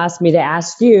people ask me to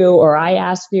ask you, or I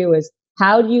ask you, is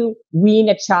how do you wean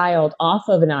a child off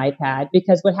of an iPad?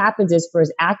 Because what happens is, for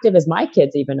as active as my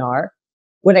kids even are,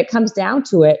 when it comes down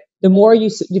to it, the more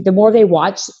they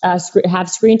watch, have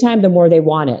screen time, the more they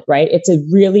want it, right? It's a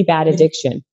really bad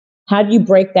addiction. How do you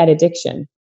break that addiction?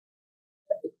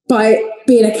 By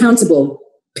being accountable,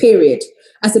 period.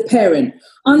 As a parent,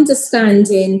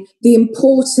 understanding the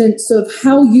importance of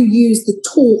how you use the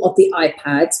tool of the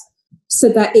iPad so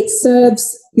that it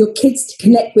serves your kids to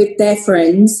connect with their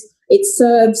friends, it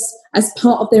serves as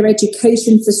part of their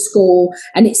education for school,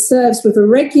 and it serves with a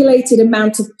regulated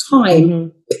amount of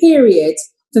time, period,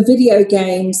 for video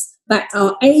games that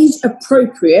are age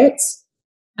appropriate.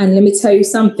 And let me tell you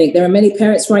something, there are many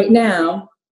parents right now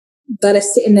that are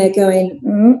sitting there going,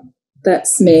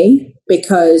 that's me,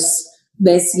 because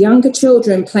there's younger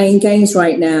children playing games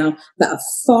right now that are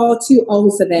far too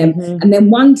old for them, and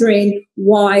then wondering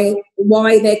why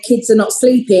their kids are not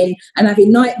sleeping and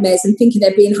having nightmares and thinking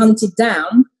they're being hunted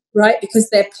down, right? Because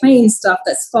they're playing stuff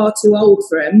that's far too old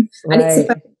for them. And it's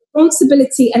about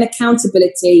responsibility and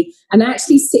accountability, and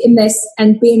actually sitting there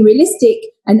and being realistic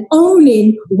and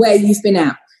owning where you've been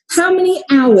at. How many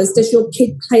hours does your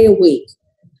kid play a week?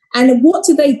 And what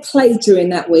do they play during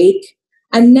that week?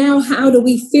 And now how do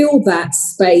we fill that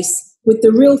space with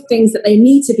the real things that they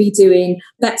need to be doing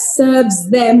that serves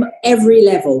them every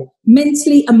level,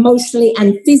 mentally, emotionally,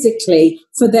 and physically,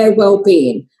 for their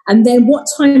well-being? And then what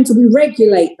time do we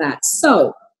regulate that?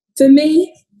 So for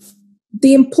me,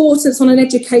 the importance on an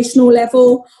educational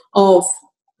level of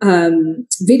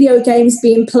video games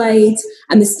being played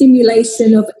and the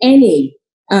stimulation of any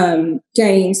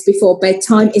games before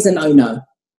bedtime is a no-no.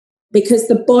 Because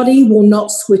the body will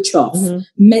not switch off.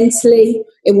 Mentally,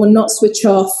 it will not switch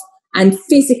off. And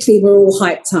physically, we're all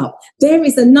hyped up. There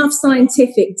is enough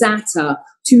scientific data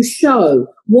to show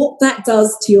what that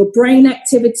does to your brain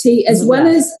activity, as well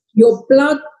as your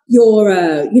blood, your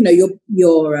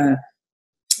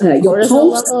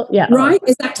pulse, right?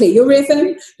 Exactly. Your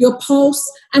rhythm, your pulse,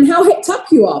 and how hyped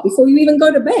up you are before you even go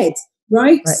to bed,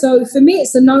 right? So for me,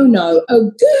 it's a no-no. A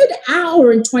good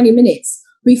hour and 20 minutes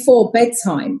before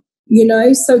bedtime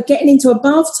So getting into a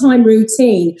bath time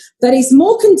routine that is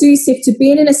more conducive to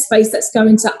being in a space that's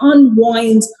going to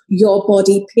unwind your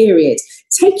body, period.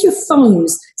 Take your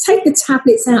phones, take the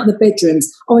tablets out of the bedrooms.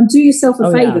 And do yourself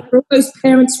a favor. Yeah. For all those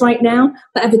parents right now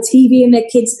that have a TV in their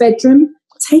kid's bedroom,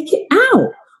 take it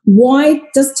out. Why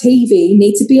does TV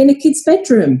need to be in a kid's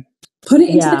bedroom? Put it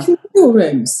into the communal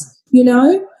rooms,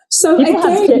 So People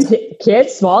again, have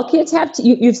kids, small kids have,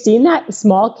 you've seen that?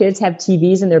 Small kids have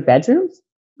TVs in their bedrooms?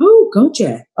 Oh, God,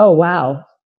 yeah. Oh, wow.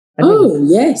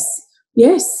 Yes.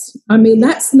 Yes. I mean,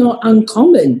 that's not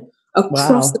uncommon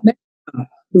across America.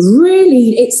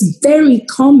 Really, it's very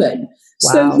common.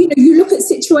 Wow. So, you look at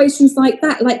situations like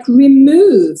that, like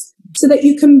remove, so that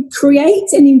you can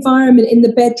create an environment in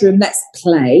the bedroom that's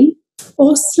play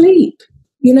or sleep,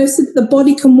 so that the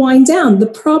body can wind down. The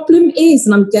problem is,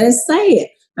 and I'm going to say it,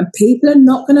 and people are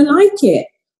not going to like it,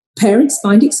 parents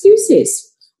find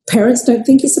excuses. Parents don't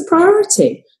think it's a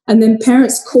priority. And then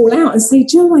parents call out and say,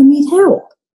 Joe, I need help.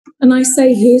 And I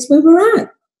say, here's where we're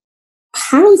at.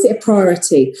 How is it a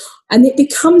priority? And it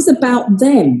becomes about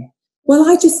them. Well,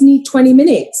 I just need 20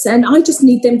 minutes and I just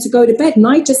need them to go to bed and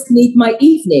I just need my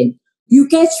evening. You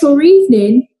get your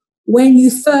evening when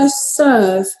you first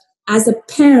serve as a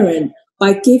parent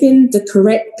by giving the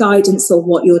correct guidance of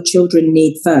what your children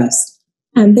need first.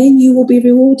 And then you will be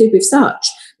rewarded with such,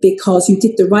 because you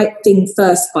did the right thing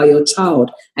first by your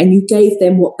child and you gave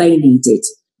them what they needed.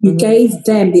 You gave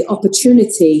them the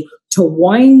opportunity to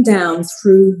wind down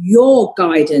through your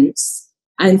guidance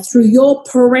and through your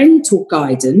parental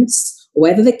guidance,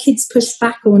 whether the kids push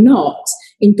back or not,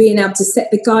 in being able to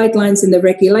set the guidelines and the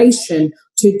regulation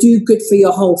to do good for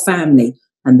your whole family.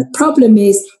 And the problem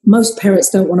is most parents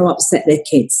don't want to upset their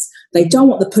kids. They don't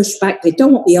want the pushback. They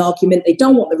don't want the argument. They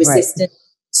don't want the resistance. Right.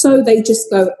 So they just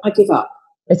go, I give up.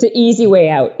 It's an easy way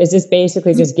out. It's just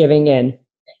basically just giving in.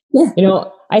 Yeah.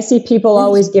 I see people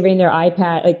always giving their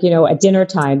iPad, at dinner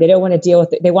time. They don't want to deal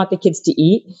with it. They want the kids to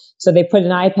eat. So they put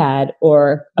an iPad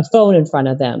or a phone in front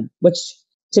of them, which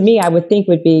to me, I would think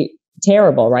would be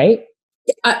terrible, right?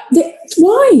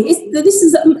 Why?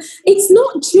 It's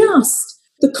not just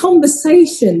the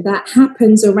conversation that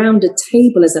happens around a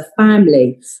table as a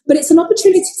family, but it's an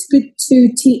opportunity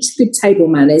to teach good table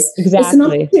manners.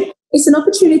 Exactly. It's an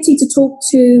opportunity to talk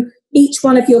to each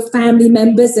one of your family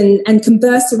members and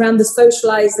converse around the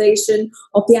socialization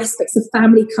of the aspects of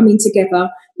family coming together.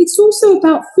 It's also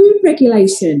about food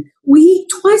regulation. We eat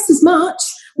twice as much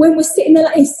when we're sitting there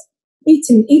like this,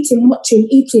 eating, watching,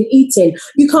 eating.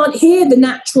 You can't hear the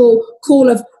natural call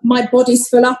of my body's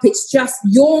full up. It's just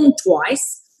yawn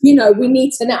twice. We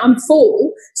need to, I'm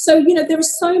full. So, there are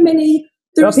so many.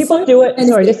 People do it.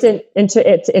 Sorry, just to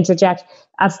interject.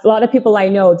 A lot of people I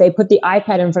know, they put the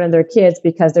iPad in front of their kids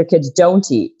because their kids don't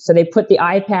eat. So they put the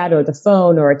iPad or the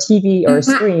phone or a TV or a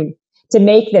screen to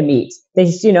make them eat.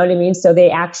 You know what I mean? So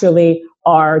they actually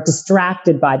are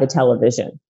distracted by the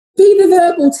television. Be the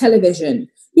verbal television.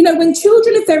 When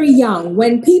children are very young,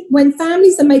 when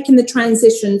families are making the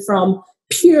transition from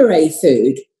puree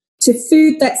food to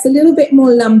food that's a little bit more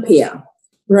lumpier,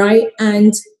 right?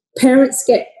 And parents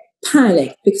get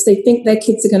panicked because they think their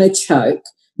kids are going to choke,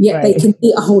 yet they can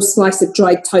eat a whole slice of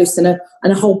dried toast and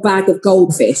a whole bag of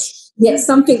goldfish. Yet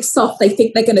something soft they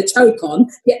think they're going to choke on,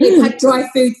 yet they've had dry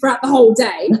food throughout the whole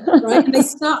day, right? And they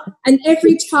start, and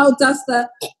every child does the,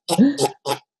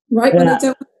 right, when they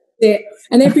don't it,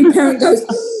 and every parent goes,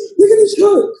 we're going to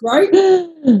choke, right?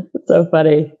 So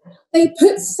funny. They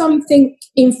put something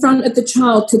in front of the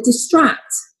child to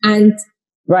distract, and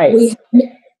they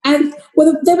were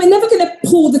never going to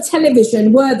pull the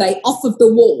television, were they, off of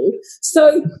the wall?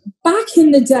 So back in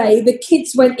the day, the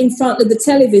kids went in front of the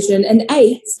television and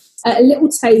ate at a little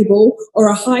table or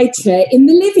a high chair in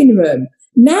the living room.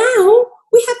 Now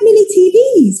we have mini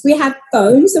TVs, we have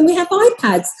phones, and we have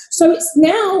iPads. So it's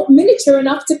now miniature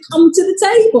enough to come to the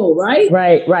table, right?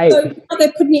 Right. So now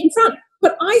they're putting it in front.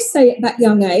 But I say at that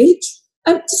young age,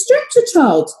 distract your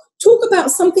child. Talk about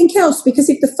something else, because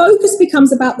if the focus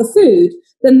becomes about the food,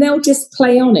 then they'll just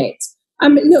play on it.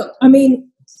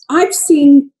 I've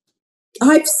seen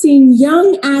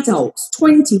young adults,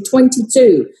 20,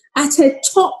 22, at a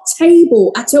top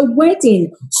table at a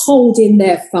wedding, holding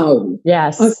their phone.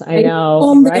 Yes, okay, I know,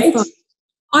 on right? Their phone.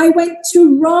 I went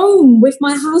to Rome with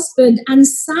my husband and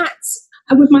sat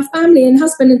with my family and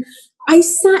husband, and I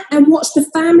sat and watched a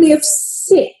family of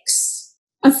six,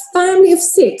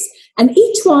 and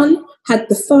each one had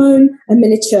the phone, a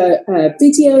miniature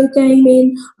video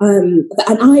gaming, an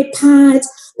iPad.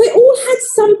 They all had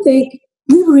something.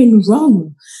 We were in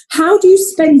Rome. How do you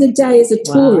spend the day as a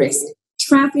tourist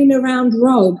traveling around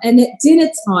Rome? And at dinner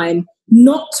time,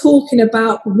 not talking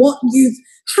about what you've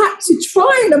had to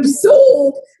try and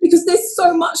absorb, because there's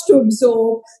so much to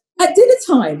absorb at dinner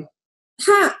time.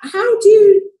 How do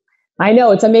you? I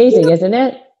know, it's amazing, isn't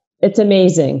it? It's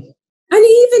amazing. And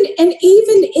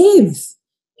even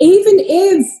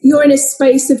if you're in a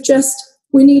space of just,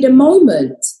 we need a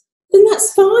moment, then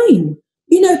that's fine.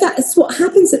 That's what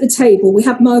happens at the table. We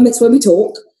have moments where we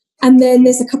talk, and then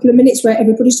there's a couple of minutes where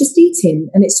everybody's just eating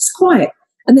and it's just quiet.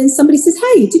 And then somebody says,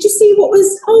 hey, did you see what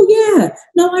was, oh yeah,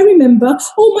 no, I remember.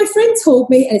 Oh, my friend told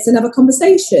me, and it's another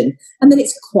conversation. And then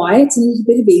it's quiet and a little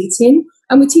bit of eating.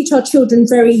 And we teach our children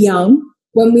very young,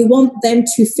 when we want them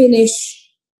to finish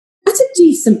at a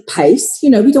decent pace. We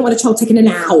don't want a child taking an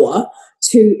hour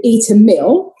to eat a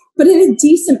meal, but at a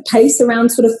decent pace, around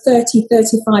sort of 30,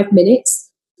 35 minutes.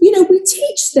 We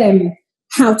teach them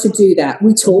how to do that.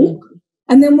 We talk,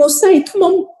 and then we'll say, come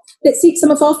on, let's eat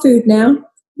some of our food now.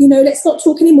 Let's not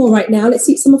talk anymore right now. Let's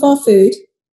eat some of our food.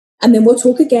 And then we'll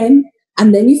talk again.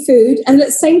 And then your food. And at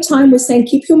the same time, we're saying,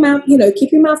 keep your mouth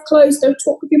closed. Don't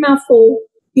talk with your mouth full.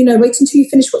 Wait until you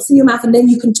finish what's in your mouth, and then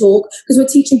you can talk, because we're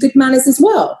teaching good manners as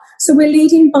well. So we're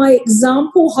leading by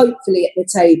example, hopefully, at the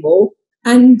table,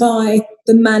 and by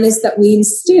the manners that we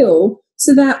instill,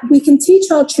 so that we can teach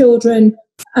our children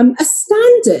a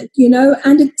standard,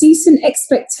 and a decent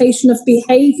expectation of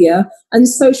behavior and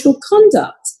social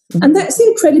conduct. And that's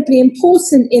incredibly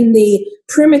important in the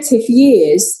primitive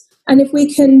years. And if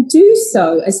we can do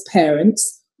so as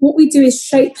parents, what we do is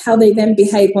shape how they then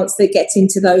behave once they get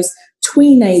into those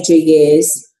teenager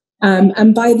years.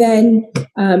 And by then,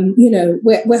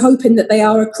 we're hoping that they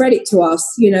are a credit to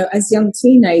us, as young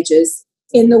teenagers,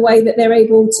 in the way that they're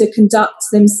able to conduct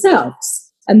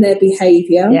themselves and their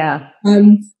behavior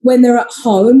when they're at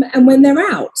home and when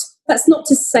they're out. That's not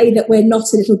to say that we're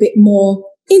not a little bit more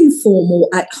informal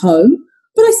at home,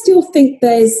 but I still think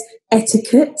there's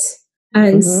etiquette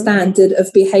and standard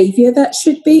of behavior that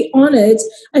should be honoured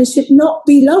and should not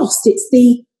be lost. It's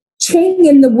the ching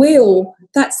in the wheel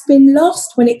that's been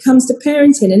lost when it comes to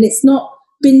parenting, and it's not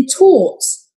been taught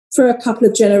for a couple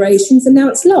of generations, and now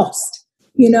it's lost,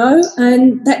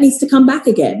 and that needs to come back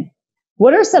again.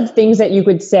 What are some things that you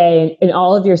could say in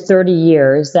all of your 30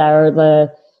 years that are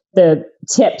the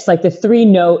tips, like the three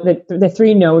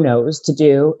no-nos to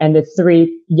do and the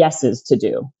 3 yeses to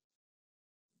do?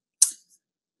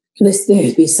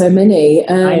 There'd be so many.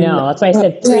 I know. That's why I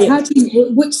said 3.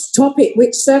 Which topic,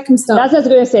 which circumstance? That's what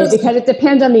I was going to say, because it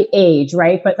depends on the age,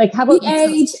 right? But how about the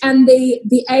age and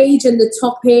the age and the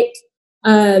topic,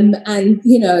 and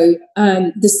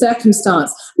the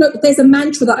circumstance. Look, there's a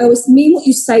mantra that I always: mean what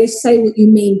you say what you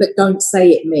mean, but don't say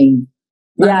it mean.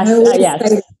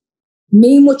 Yes.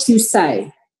 Mean what you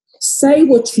say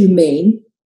what you mean,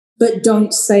 but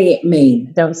don't say it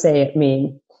mean. Don't say it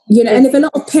mean. And if a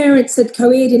lot of parents had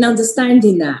cohered in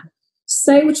understanding that,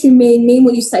 say what you mean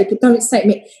what you say, but don't say it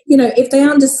mean. If they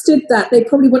understood that, they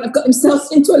probably wouldn't have got themselves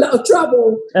into a lot of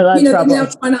trouble. That they're now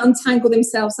trying to untangle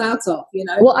themselves out of.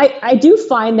 Well, I do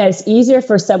find that it's easier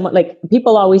for someone, like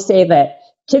people always say that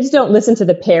kids don't listen to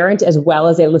the parent as well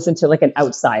as they listen to like an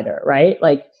outsider, right?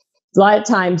 Like a lot of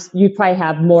times you probably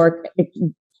have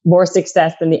more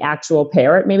success than the actual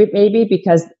parent, maybe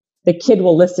because the kid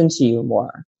will listen to you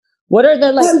more. What are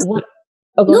the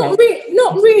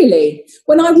not really.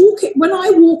 When I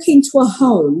walk into a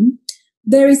home,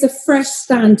 there is a fresh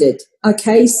standard.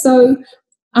 Okay, so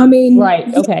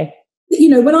right. Okay.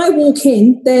 When I walk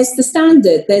in, there's the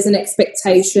standard. There's an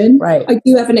expectation. Right. I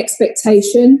do have an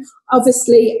expectation.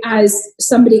 Obviously, as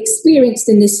somebody experienced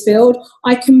in this field,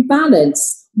 I can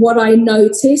balance what I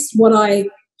notice, what I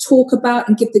talk about,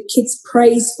 and give the kids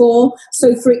praise for.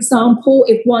 So, for example,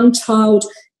 if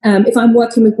I'm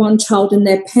working with one child and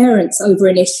their parents over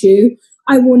an issue,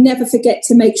 I will never forget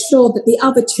to make sure that the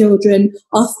other children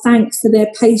are thanked for their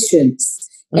patience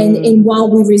in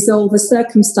while we resolve a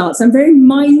circumstance. I'm very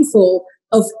mindful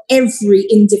of every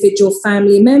individual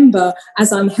family member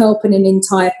as I'm helping an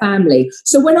entire family.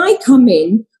 So when I come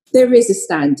in, there is a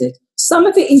standard. Some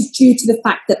of it is due to the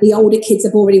fact that the older kids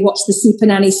have already watched the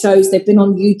Supernanny shows. They've been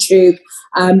on YouTube,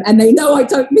 and they know I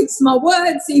don't mince my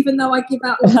words, even though I give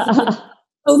out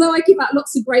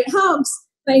lots of great hugs.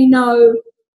 They know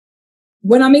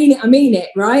when I mean it,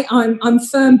 right? I'm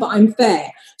firm, but I'm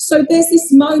fair. So there's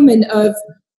this moment of,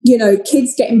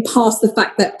 kids getting past the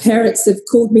fact that parents have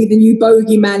called me the new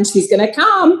bogeyman. She's going to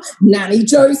come. Nanny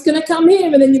Joe's going to come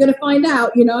here, and then you're going to find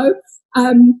out,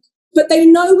 But they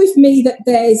know with me that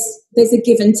there's a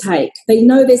give and take. They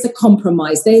know there's a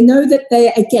compromise. They know that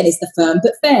there, again, is the firm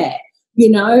but fair,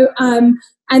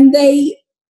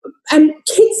 and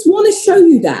kids want to show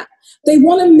you that. They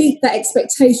want to meet that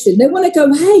expectation. They want to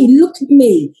go, hey, look at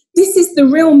me. This is the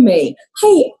real me.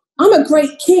 Hey, I'm a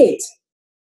great kid.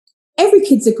 Every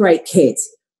kid's a great kid,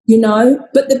 you know,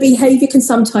 but the behavior can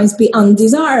sometimes be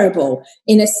undesirable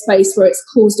in a space where it's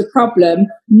caused a problem,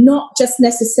 not just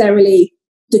necessarily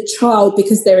the child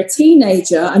because they're a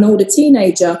teenager, an older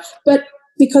teenager, but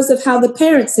because of how the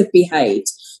parents have behaved.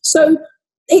 So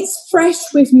it's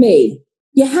fresh with me.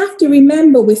 You have to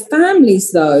remember with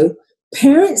families, though,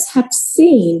 parents have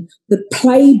seen the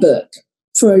playbook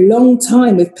for a long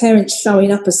time with parents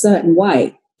showing up a certain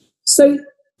way. So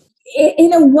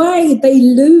in a way, they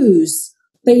lose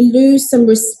some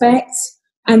respect,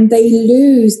 and they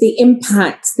lose the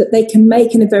impact that they can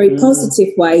make in a very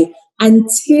positive way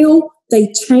until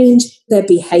they change their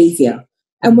behavior.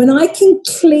 And when I can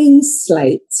clean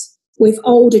slate with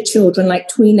older children like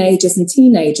teenagers and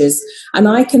teenagers, and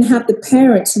I can have the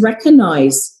parents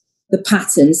recognize the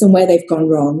patterns and where they've gone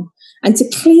wrong, and to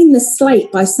clean the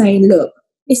slate by saying, look,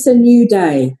 it's a new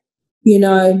day, you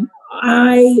know,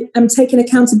 I am taking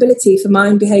accountability for my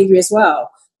own behavior as well.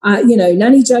 You know,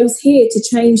 Nanny Jo's here to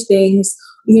change things.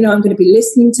 You know, I'm going to be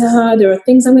listening to her. There are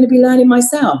things I'm going to be learning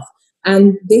myself.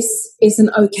 And this isn't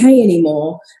okay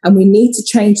anymore. And we need to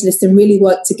change this and really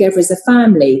work together as a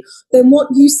family. Then what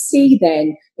you see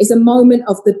then is a moment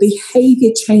of the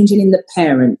behavior changing in the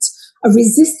parent, a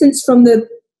resistance from the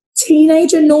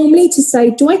teenager normally to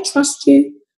say, do I trust you?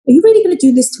 Are you really going to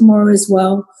do this tomorrow as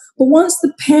well? But once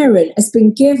the parent has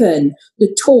been given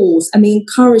the tools and the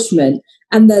encouragement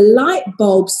and the light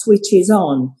bulb switches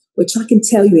on, which I can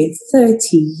tell you in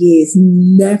 30 years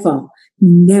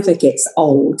never gets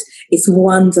old. It's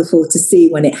wonderful to see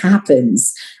when it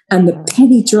happens. And the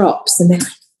penny drops and they're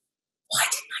like, why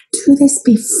didn't I do this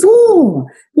before?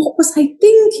 What was I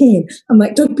thinking? I'm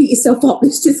like, don't beat yourself up.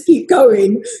 Let's just keep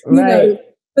going. You know,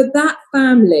 but that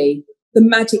family, the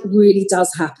magic really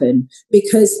does happen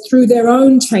because through their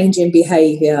own change in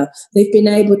behavior, they've been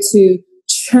able to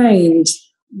change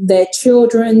their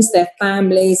children's, their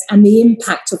families, and the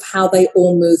impact of how they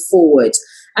all move forward.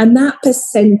 And that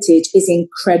percentage is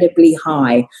incredibly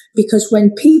high because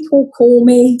when people call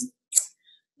me,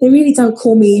 they really don't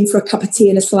call me in for a cup of tea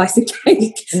and a slice of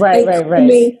cake. Right.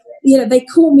 They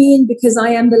call me in because I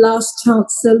am the last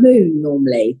chance saloon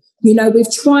normally. You know,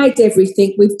 we've tried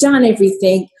everything. We've done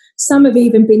everything. Some have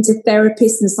even been to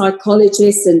therapists and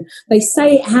psychologists and they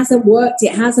say it hasn't worked.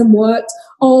 It hasn't worked.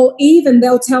 Or even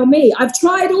they'll tell me, I've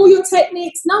tried all your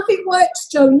techniques. Nothing works,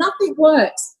 Jo. Nothing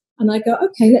works. And I go,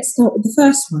 okay, let's start with the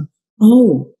first one.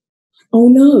 Oh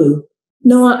no,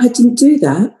 I didn't do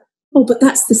that. Oh, but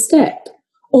that's the step.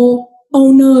 Or,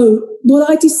 oh no, well,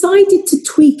 I decided to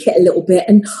tweak it a little bit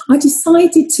and I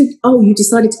decided to, you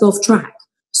decided to go off track.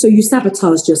 So you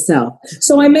sabotaged yourself.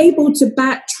 So I'm able to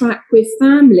backtrack with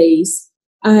families,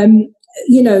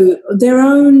 their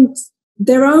own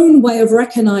way of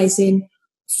recognizing,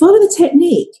 follow the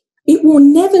technique. It will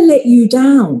never let you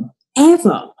down,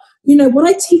 ever. You know, what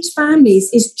I teach families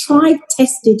is tried,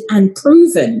 tested, and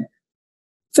proven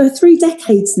for 3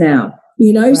 decades now,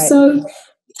 you know. Right. So,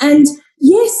 and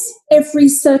yes, every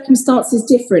circumstance is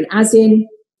different, as in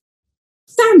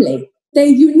family. They're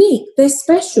unique, they're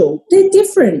special, they're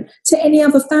different to any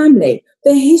other family.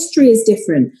 Their history is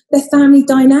different, their family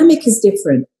dynamic is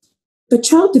different. But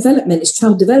child development is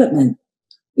child development,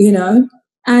 you know.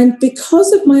 And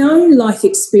because of my own life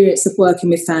experience of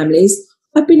working with families,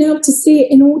 I've been able to see it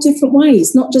in all different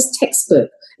ways, not just textbook.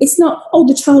 It's not,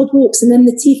 the child walks and then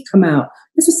the teeth come out.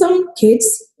 And for some kids,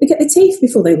 they get their teeth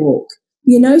before they walk,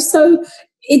 you know. So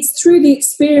it's through the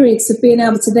experience of being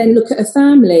able to then look at a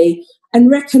family and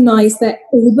recognize that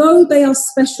although they are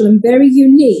special and very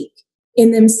unique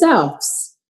in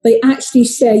themselves, they actually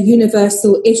share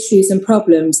universal issues and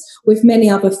problems with many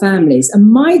other families. And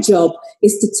my job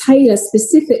is to tailor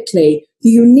specifically the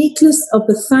uniqueness of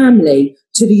the family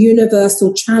to the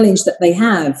universal challenge that they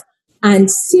have and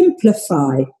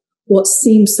simplify what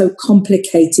seems so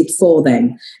complicated for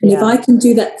them. And if I can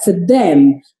do that for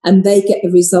them and they get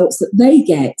the results that they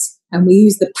get, and we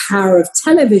use the power of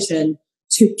television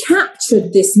to capture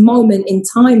this moment in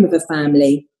time with a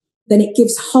family, then it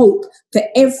gives hope for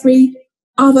every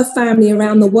other family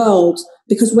around the world,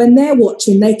 because when they're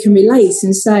watching, they can relate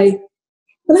and say,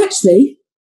 well, actually,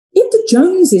 if the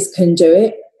Joneses can do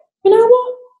it, you know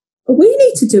what? We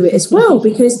need to do it as well,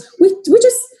 because we're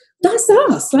just, that's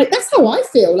us. Like, that's how I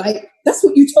feel. Like, that's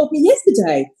what you told me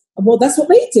yesterday. Well, that's what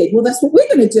they did. Well, that's what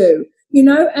we're going to do, you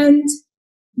know, and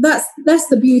that's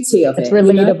the beauty of it. It's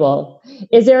relatable. You know?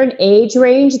 Is there an age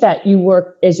range that you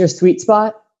work is your sweet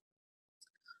spot?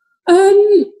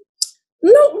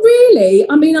 Not really.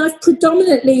 I mean, I've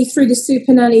predominantly through the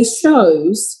Supernanny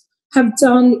shows, have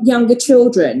done younger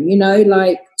children, you know,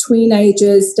 like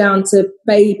teenagers down to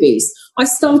babies. I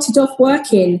started off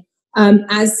working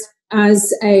as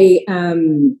a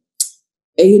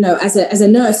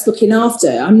nurse looking after.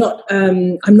 I'm not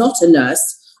a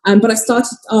nurse, but I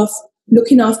started off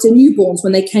looking after newborns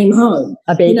when they came home.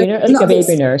 A baby nurse, like a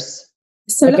baby nurse.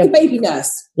 So like a baby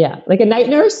nurse. Yeah, like a night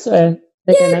nurse. I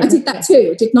did that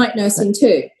too. I did night nursing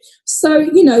too. So,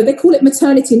 you know, they call it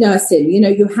maternity nursing. You know,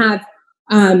 you have,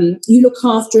 you look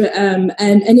after an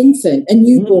infant, a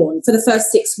newborn, for the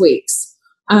first 6 weeks.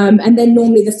 And then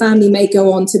normally the family may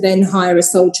go on to then hire a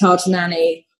sole charge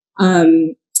nanny,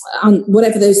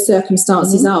 whatever those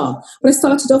circumstances are. But I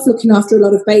started off looking after a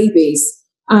lot of babies.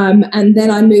 And then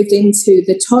I moved into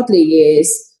the toddler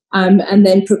years, and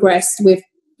then progressed with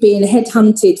being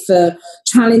headhunted for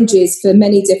challenges for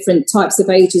many different types of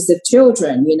ages of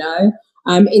children, you know,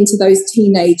 into those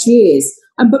teenage years.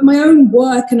 But my own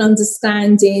work and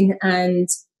understanding and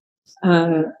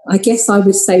I guess I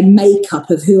would say makeup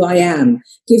of who I am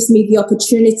gives me the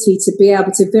opportunity to be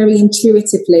able to very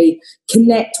intuitively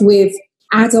connect with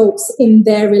adults in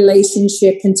their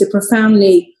relationship and to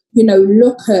profoundly, you know,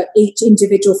 look at each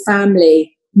individual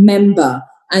family member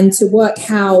and to work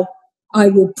how I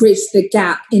will bridge the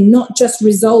gap in not just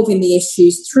resolving the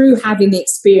issues through having the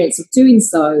experience of doing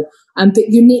so, but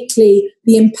uniquely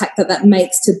the impact that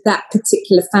makes to that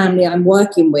particular family I'm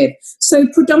working with. So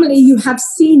predominantly you have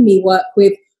seen me work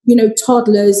with, you know,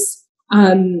 toddlers,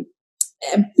 you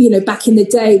know, back in the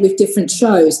day with different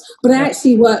shows, but I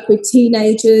actually work with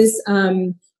teenagers,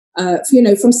 you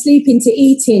know, from sleeping to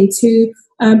eating to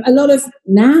a lot of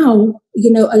now,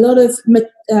 you know, a lot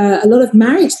of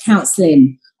marriage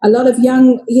counselling. A lot of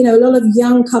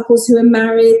young couples who are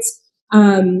married,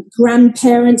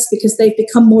 grandparents because they've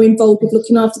become more involved with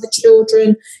looking after the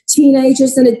children,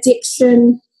 teenagers and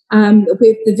addiction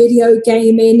with the video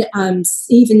gaming,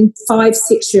 even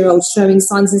 5-6-year-olds showing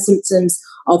signs and symptoms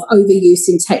of overuse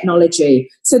in technology.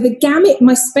 So the gamut,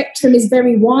 my spectrum is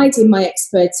very wide in my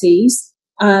expertise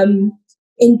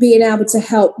in being able to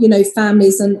help, you know,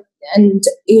 families and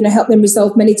you know, help them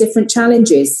resolve many different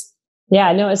challenges.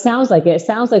 Yeah, no, it sounds like it. It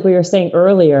sounds like we were saying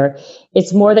earlier,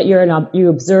 it's more that you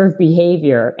observe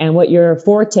behavior, and what your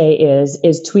forte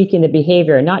is tweaking the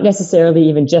behavior, not necessarily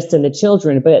even just in the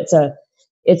children, but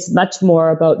it's much more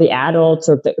about the adults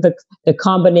or the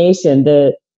combination,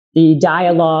 the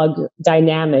dialogue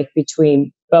dynamic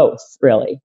between both,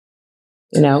 really.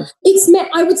 You know,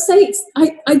 I would say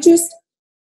I just,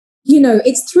 you know,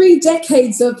 it's 3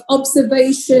 decades of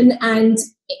observation and,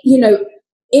 you know,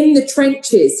 in the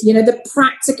trenches, you know, the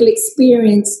practical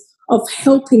experience of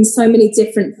helping so many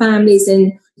different families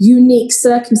in unique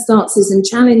circumstances and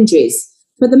challenges.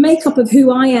 But the makeup of who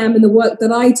I am and the work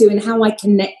that I do and how I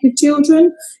connect with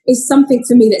children is something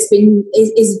for me that's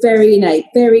is very innate,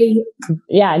 very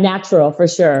natural for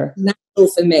sure.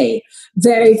 Natural for me,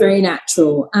 very, very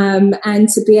natural. And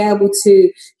to be able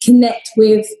to connect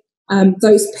with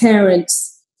those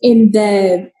parents in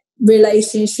their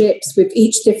relationships with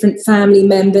each different family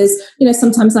members. You know,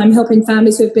 sometimes I'm helping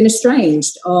families who have been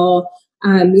estranged or,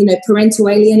 you know, parental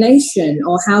alienation,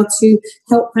 or how to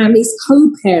help families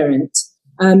co-parent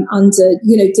under,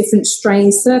 you know, different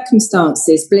strange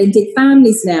circumstances, blended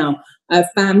families now,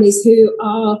 families who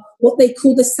are what they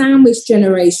call the sandwich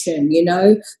generation, you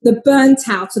know, the burnt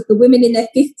out of the women in their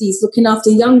 50s looking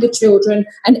after younger children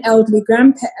and elderly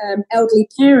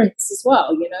parents as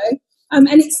well, you know. And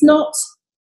it's not,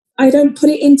 I don't put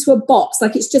it into a box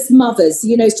like it's just mothers,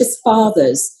 you know, it's just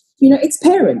fathers, you know, it's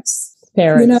parents,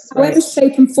 you know, however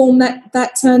shape and form that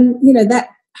you know, that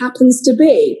happens to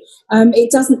be. It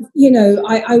doesn't, you know,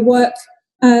 I work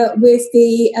with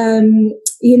the,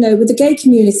 you know, with the gay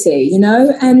community, you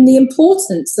know, and the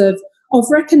importance of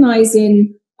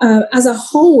recognizing as a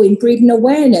whole in breeding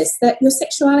awareness that your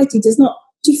sexuality does not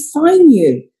define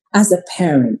you as a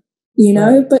parent, you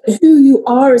know, but who you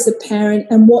are as a parent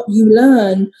and what you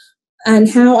learn and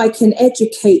how I can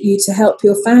educate you to help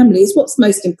your family is what's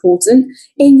most important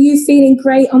in you feeling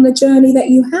great on the journey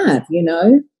that you have, you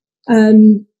know.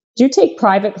 Do you take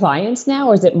private clients now,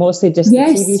 or is it mostly just the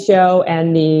TV show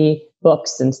and the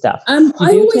books and stuff? I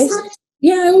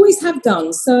always have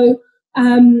done. So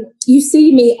you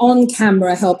see me on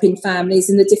camera helping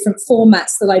families in the different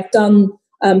formats that I've done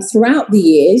throughout the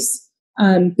years,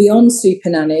 beyond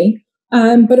Supernanny,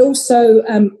 but also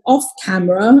off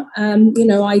camera. You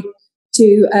know, I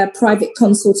do a private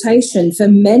consultation for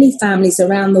many families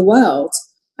around the world,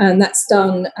 and that's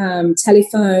done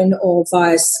telephone or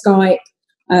via Skype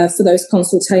for those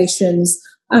consultations.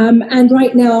 And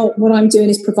right now, what I'm doing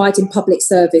is providing public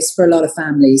service for a lot of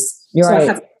families. I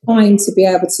have time to be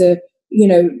able to, you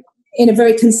know, in a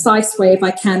very concise way, if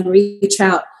I can, reach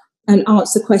out and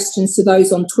answer questions to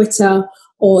those on Twitter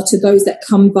or to those that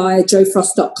come via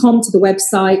joefrost.com to the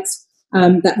website,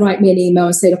 that write me an email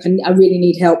and say, look, I really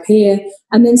need help here.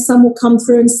 And then some will come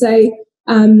through and say,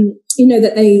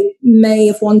 that they may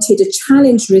have wanted a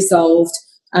challenge resolved,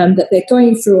 that they're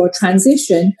going through a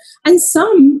transition. And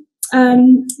some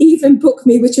even book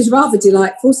me, which is rather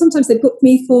delightful. Sometimes they book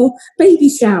me for baby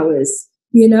showers,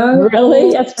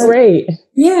 Really? That's great.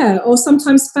 Yeah. Or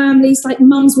sometimes families, like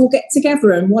mums, will get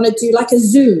together and want to do like a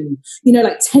Zoom,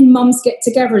 like 10 mums get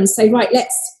together and say, right,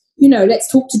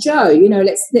 let's talk to Joe,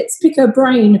 let's pick her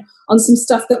brain on some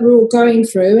stuff that we're all going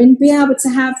through and be able to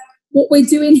have what we're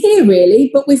doing here, really,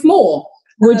 but with more.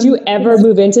 Would you ever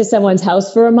move into someone's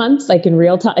house for a month, like in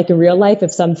real time, like in real life,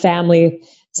 if some family,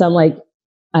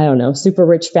 I don't know, super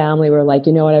rich family were like,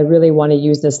 you know what, I really want to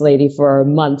use this lady for a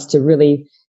month to really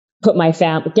put my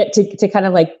family, to kind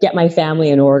of like get my family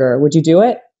in order. Would you do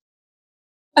it?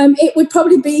 It would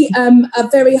probably be a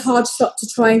very hard shot to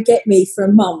try and get me for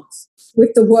a month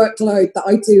with the workload that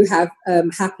I do have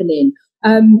happening.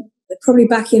 Probably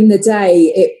back in the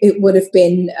day, it would have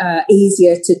been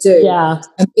easier to do. Yeah.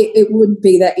 It wouldn't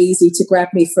be that easy to grab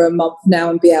me for a month now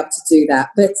and be able to do that.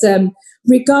 But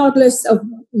regardless of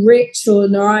rich or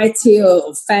notoriety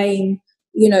or fame,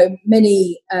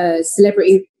 many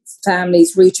celebrity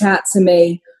families reach out to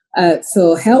me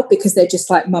for help because they're just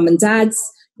like mum and dads,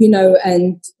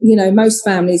 and most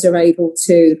families are able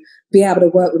to be able to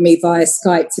work with me via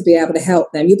Skype to be able to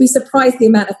help them. You'll be surprised the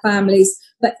amount of families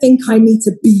that think I need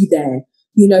to be there.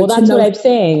 Well, that's what I'm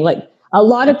saying. Like a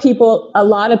lot of people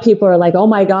are like, oh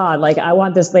my God, like I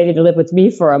want this lady to live with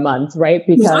me for a month, right?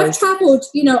 Because I've traveled.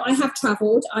 I have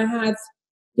traveled. I have,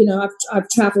 I've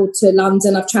traveled to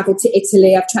London. I've traveled to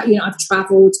Italy. I've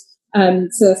traveled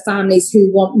for families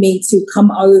who want me to come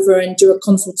over and do a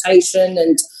consultation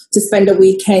and to spend a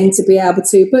weekend to be able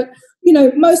to. But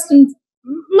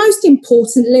most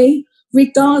importantly,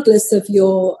 regardless of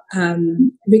your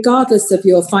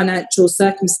financial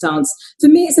circumstance, for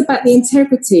me, it's about the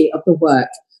integrity of the work.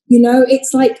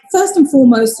 It's like, first and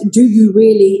foremost, do you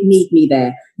really need me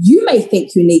there? You may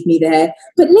think you need me there,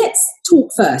 but let's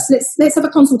talk first. Let's have a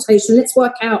consultation. Let's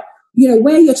work out,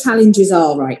 where your challenges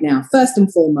are right now, first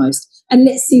and foremost, and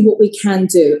let's see what we can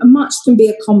do. And much can be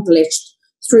accomplished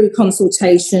through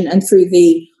consultation and through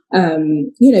the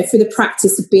through the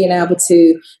practice of being able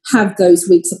to have those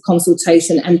weeks of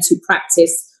consultation and to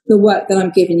practice the work that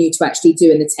I'm giving you to actually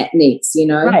do in the techniques,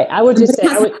 Right. I would just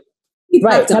say,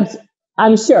 right.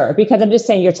 I'm sure, because I'm just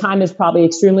saying your time is probably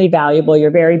extremely valuable. You're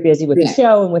very busy with the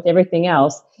show and with everything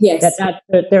else. Yes. That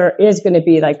there is going to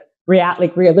be like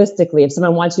realistically, if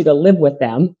someone wants you to live with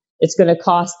them, it's going to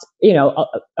cost,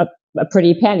 a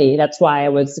pretty penny. That's why I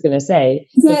was going to say.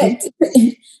 Yeah.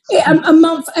 A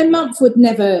month would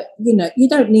never, you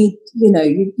don't need,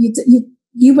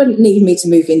 you wouldn't need me to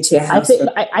move into your house.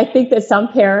 I think that some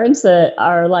parents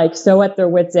are like so at their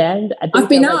wits' end. I've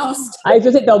been asked. I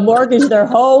just think they'll mortgage their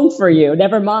home for you.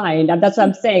 Never mind. And that's what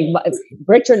I'm saying.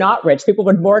 Rich or not rich, people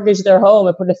would mortgage their home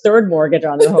and put a third mortgage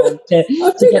on their home.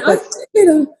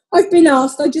 I've been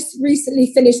asked. I just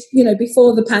recently finished,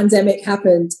 before the pandemic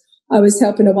happened, I was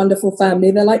helping a wonderful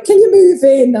family. They're like, can you move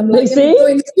in? I'm like,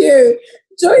 join the queue.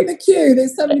 Join the queue.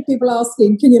 There's so many people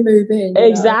asking, can you move in?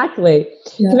 Exactly.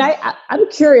 Yeah. I'm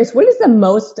curious, what is the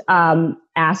most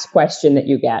asked question that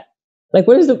you get? Like,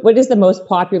 what is the most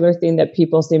popular thing that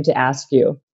people seem to ask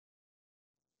you?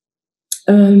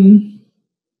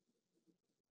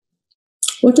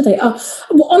 What do they?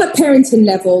 Well, on a parenting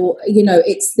level,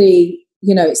 it's the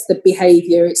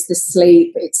behavior, it's the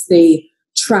sleep, it's the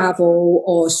travel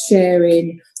or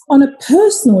sharing. On a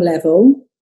personal level,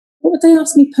 what would they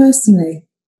ask me personally?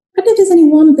 I don't know if there's any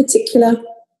one particular.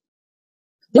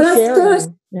 When I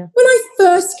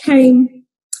first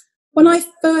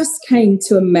came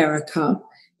to America,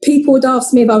 people would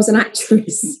ask me if I was an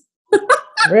actress.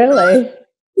 Really?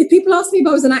 People asked me if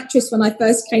I was an actress when I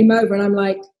first came over, and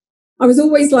I was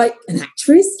always like, an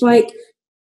actress? Like,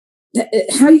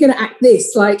 how are you going to act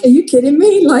this? Like, are you kidding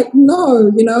me? Like, no,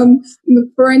 I'm a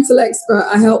parental expert.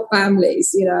 I help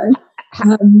families,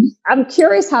 I'm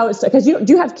curious how it's, because you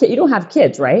don't have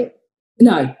kids, right?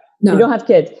 No. You don't have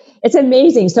kids. It's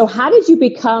amazing. So how did you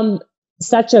become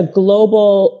such a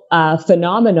global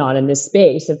phenomenon in this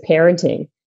space of parenting,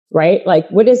 right? Like,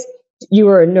 you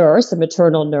were a nurse, a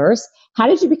maternal nurse. How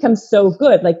did you become so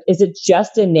good? Like, is it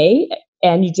just innate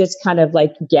and you just kind of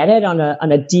like get it on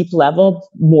a deep level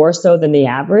more so than the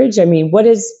average? I mean,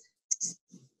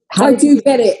 I do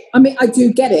get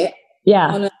it.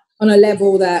 Yeah. On a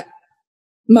level that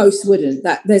most wouldn't.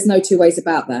 That there's no two ways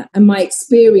about that. And my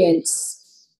experience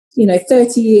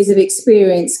 30 years of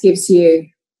experience gives you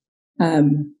a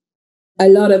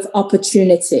lot of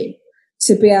opportunity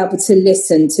to be able to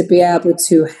listen, to be able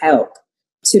to help,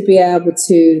 to be able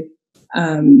to,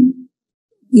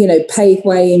 pave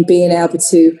way in being able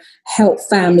to help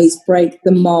families break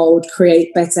the mold,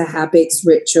 create better habits,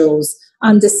 rituals,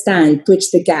 understand, bridge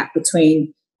the gap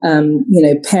between,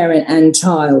 parent and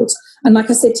child. And like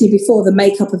I said to you before, the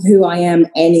makeup of who I am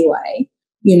anyway,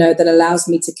 that allows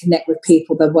me to connect with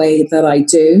people the way that I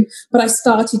do. But I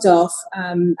started off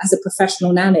as a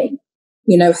professional nanny,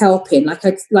 helping. Like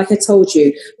I told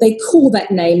you, they call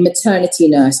that name maternity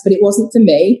nurse, but it wasn't for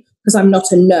me because I'm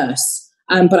not a nurse.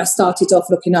 But I started off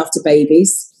looking after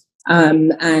babies. In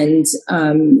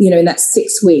that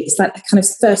 6 weeks, like the kind of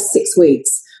first 6 weeks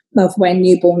of when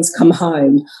newborns come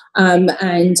home.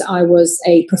 And I was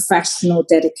a professional,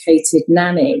 dedicated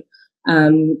nanny.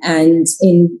 And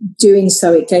in doing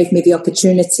so, it gave me the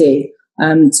opportunity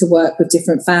to work with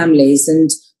different families.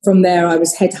 And from there, I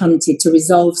was headhunted to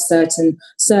resolve certain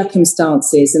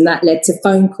circumstances, and that led to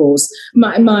phone calls.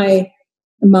 My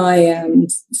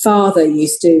father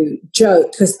used to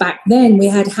joke, because back then we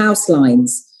had house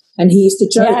lines, and he used to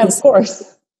joke. Yeah, of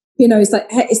course. It's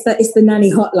like, hey, it's the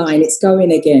nanny hotline. It's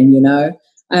going again,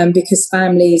 because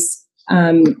families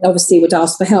obviously would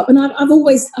ask for help. And I've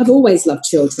always loved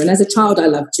children. As a child, I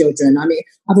loved children. I mean,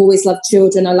 I've always loved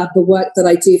children. I love the work that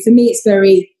I do. For me, it's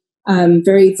very,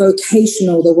 very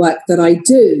vocational, the work that I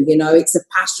do. It's a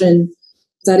passion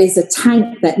that is a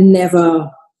tank that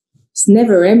it's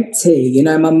never empty.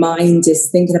 My mind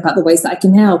is thinking about the ways that I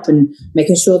can help and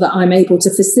making sure that I'm able to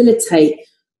facilitate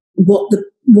what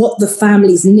the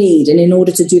families need. And in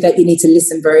order to do that, you need to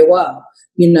listen very well,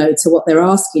 to what they're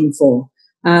asking for.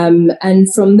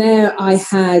 And from there, I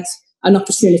had an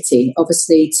opportunity,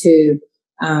 obviously, to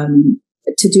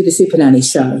do the Supernanny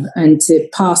show and to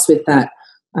pass with that,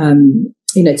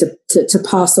 to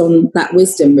pass on that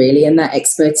wisdom, really, and that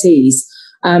expertise.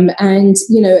 At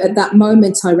that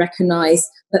moment, I recognized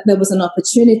that there was an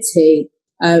opportunity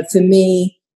for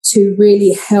me to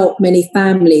really help many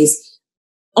families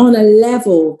on a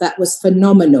level that was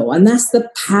phenomenal. And that's the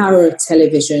power of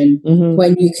television,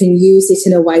 when you can use it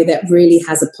in a way that really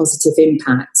has a positive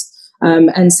impact.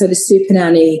 And so the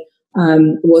Supernanny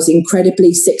was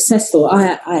incredibly successful.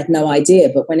 I had no idea,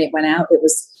 but when it went out, it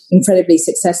was incredibly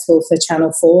successful for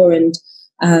Channel 4. And,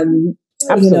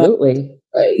 absolutely.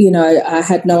 I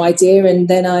had no idea. And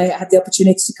then I had the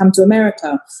opportunity to come to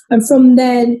America. And from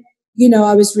then,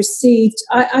 I was received.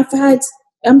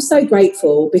 I'm so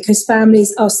grateful, because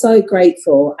families are so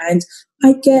grateful, and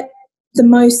I get the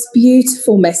most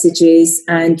beautiful messages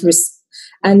and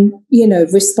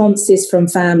responses from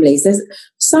families. There's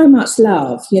so much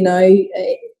love.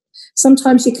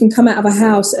 Sometimes you can come out of a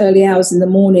house early hours in the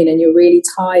morning and you're really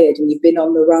tired and you've been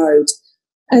on the road,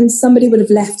 and somebody would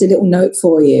have left a little note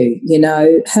for you,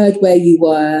 heard where you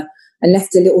were and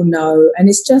left a little note, and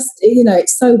it's just,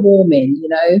 it's so warming,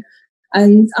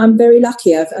 And I'm very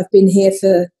lucky. I've been here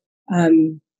since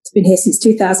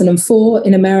 2004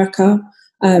 in America.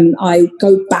 I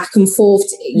go back and forth.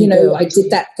 I did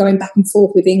that going back and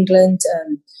forth with England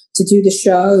to do the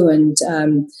show, and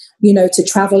to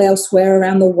travel elsewhere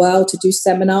around the world to do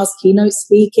seminars, keynote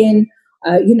speaking.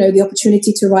 The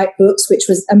opportunity to write books, which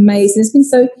was amazing. There's been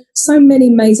so many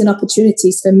amazing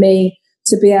opportunities for me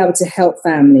to be able to help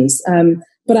families.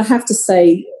 But I have to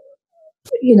say,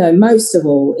 most of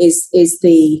all is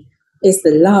the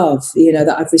love,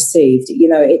 that I've received.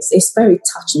 It's very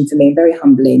touching for me and very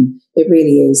humbling. It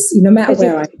really is. No matter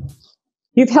where I am.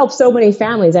 You've helped so many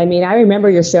families. I mean, I remember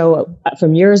your show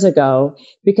from years ago,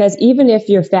 because even if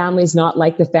your family's not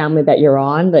like the family that you're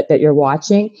on, that you're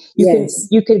watching,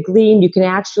 you could glean, you can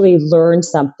actually learn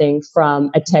something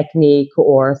from a technique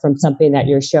or from something that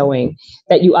you're showing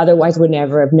that you otherwise would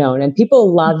never have known. And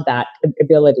people love that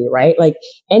ability, right? Like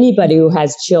anybody who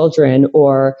has children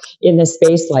or in a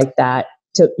space like that,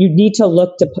 you need to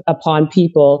look upon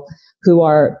people who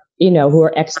are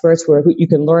experts, who you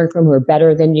can learn from, who are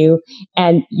better than you,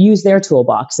 and use their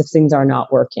toolbox if things are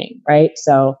not working, right?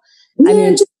 So,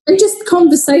 just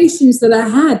conversations that I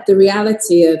had, the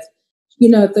reality of,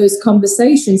 those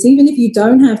conversations, even if you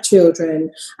don't have children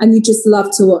and you just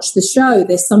love to watch the show,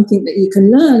 there's something that you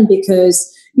can learn,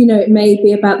 because, it may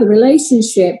be about the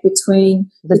relationship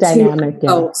between the dynamic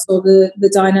adults, or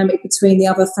the dynamic between the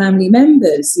other family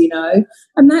members,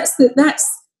 and that's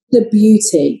the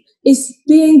beauty. Is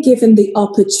being given the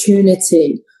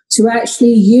opportunity to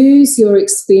actually use your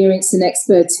experience and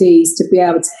expertise to be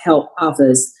able to help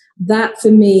others. That for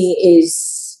me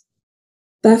is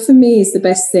the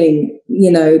best thing,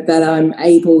 that I'm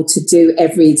able to do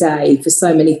every day for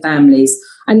so many families.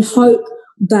 and hope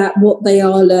that what they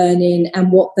are learning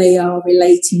and what they are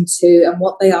relating to and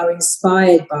what they are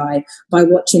inspired by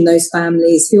watching those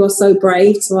families who are so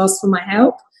brave to ask for my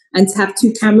help and to have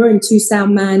 2 camera and 2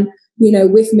 sound man,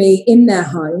 with me in their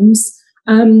homes,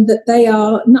 that they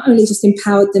are not only just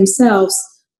empowered themselves,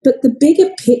 but the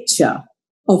bigger picture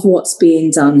of what's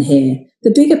being done here, the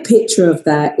bigger picture of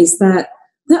that is that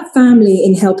family,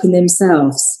 in helping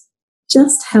themselves,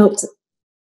 just helped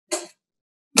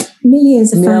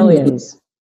millions of families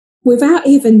without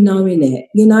even knowing it.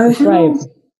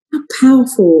 How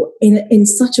powerful in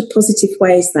such a positive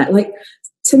way is that? Like,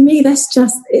 to me, that's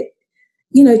just it.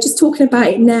 Just talking about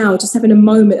it now, just having a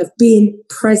moment of being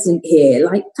present here,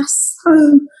 like, that's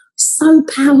so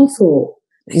powerful.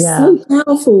 It's so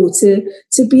powerful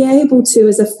to be able to,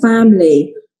 as a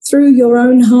family, through your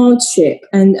own hardship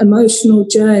and emotional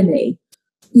journey,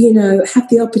 have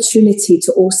the opportunity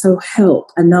to also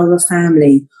help another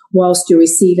family whilst you're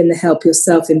receiving the help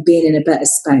yourself and being in a better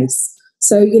space.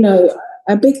 So,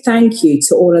 a big thank you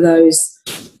to all of those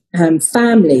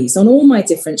families on all my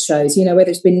different shows, whether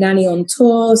it's been Nanny on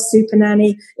Tour,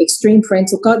 Supernanny, Extreme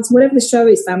Parental Guidance, whatever the show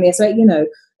is, family. So,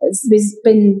 there's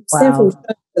been several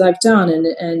shows that I've done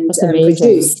and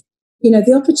produced.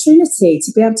 The opportunity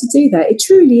to be able to do that, it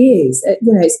truly is.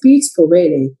 It's beautiful,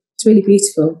 really. It's really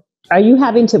beautiful. Are you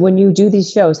having to, when you do these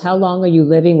shows, how long are you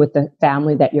living with the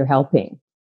family that you're helping?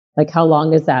 Like, how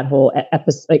long is that whole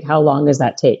episode? Like, how long does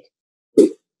that take?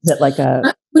 Is it like a...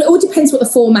 Well, it all depends what the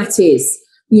format is.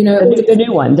 The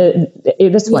new one,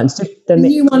 this one. The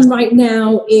new one right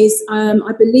now is,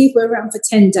 I believe we're around for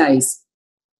 10 days.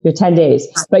 You're 10 days,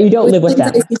 but you don't live with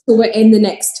them. Until we're in the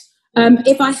next.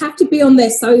 If I have to be on their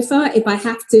sofa, if I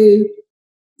have to,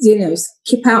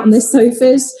 skip out on their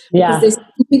sofas, because there's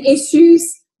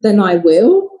issues, then I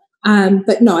will.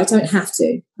 But no, I don't have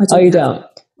to. You don't?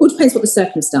 It all depends what the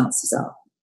circumstances are.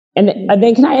 And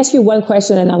then can I ask you one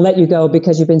question, and I'll let you go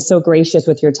because you've been so gracious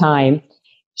with your time.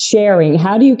 Sharing.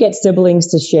 How do you get siblings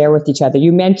to share with each other?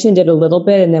 You mentioned it a little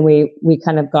bit, and then we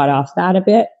kind of got off that a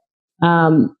bit.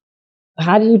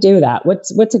 How do you do that?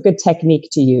 What's a good technique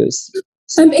to use?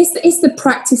 It's the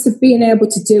practice of being able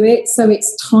to do it. So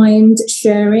it's timed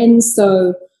sharing.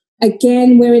 So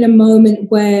again, we're in a moment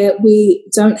where we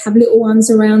don't have little ones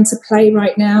around to play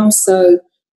right now. So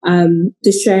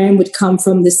the sharing would come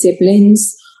from the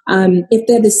siblings. If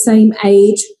they're the same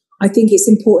age, I think it's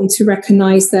important to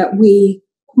recognize that we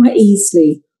quite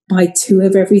easily buy 2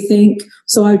 of everything.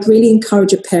 So I'd really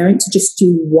encourage a parent to just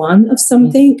do 1 of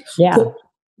something. Yeah. Put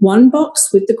 1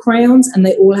 box with the crayons, and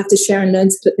they all have to share and learn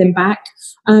to put them back.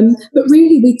 But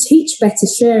really, we teach better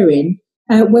sharing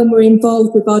when we're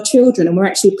involved with our children and we're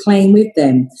actually playing with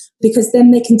them, because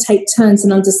then they can take turns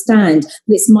and understand that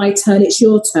it's my turn, it's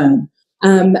your turn.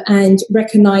 And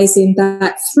recognizing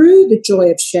that through the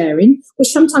joy of sharing, which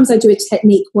sometimes I do a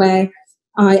technique where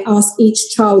I ask each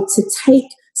child to take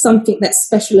something that's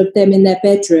special of them in their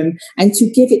bedroom and to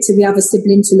give it to the other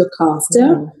sibling to look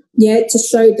after. To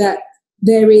show that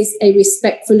there is a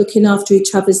respect for looking after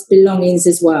each other's belongings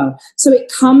as well. So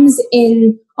it comes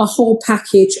in a whole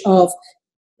package of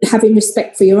having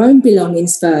respect for your own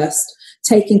belongings first,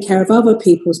 taking care of other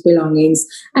people's belongings,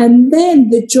 and then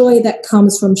the joy that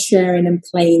comes from sharing and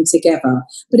playing together.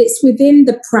 But it's within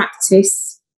the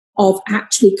practice of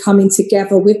actually coming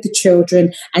together with the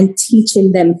children and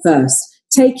teaching them first,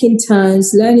 taking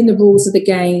turns, learning the rules of the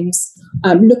games,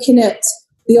 looking at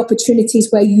the opportunities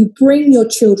where you bring your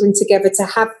children together to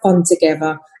have fun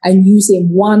together and using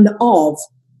 1 of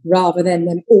rather than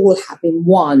them all having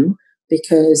 1,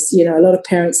 because, a lot of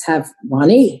parents have 1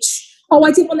 each. Oh,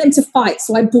 I didn't want them to fight,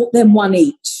 so I bought them 1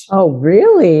 each. Oh,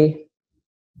 really?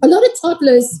 A lot of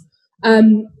toddlers,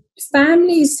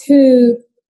 families who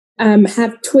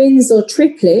have twins or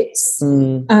triplets,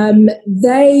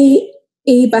 they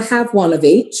either have 1 of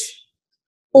each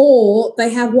or they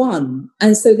have 1.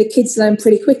 And so the kids learn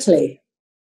pretty quickly.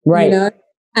 Right.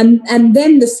 And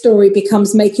then the story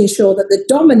becomes making sure that the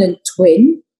dominant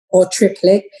twin or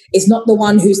triplet is not the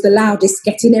one who's the loudest,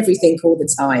 getting everything all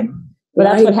the time. But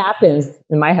that's what happens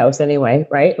in my house anyway,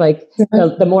 right? Like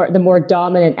the more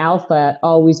dominant alpha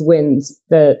always wins.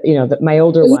 My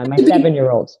older one, my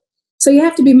 7-year-old. So you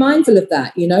have to be mindful of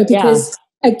that, because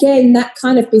again, that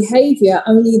kind of behavior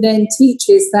only then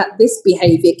teaches that this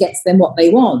behavior gets them what they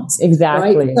want.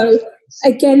 Exactly. Right? So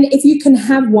again, if you can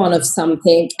have 1 of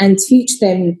something and teach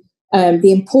them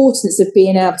the importance of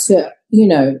being able to,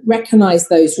 recognize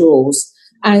those rules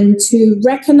and to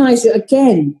recognize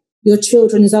your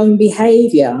children's own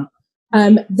behavior,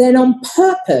 then on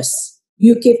purpose,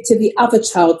 you give to the other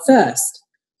child first.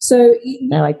 So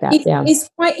I like that. It's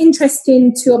quite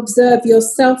interesting to observe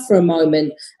yourself for a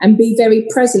moment and be very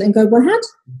present and go, well,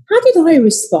 how did I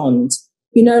respond?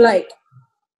 You know, like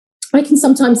I can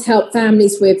sometimes help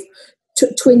families with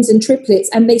twins and triplets,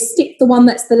 and they stick the one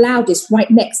that's the loudest right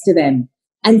next to them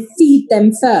and feed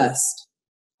them first.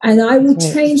 And I will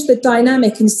change the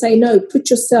dynamic and say, no, put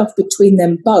yourself between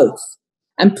them both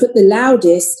and put the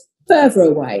loudest further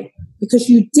away, because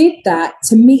you did that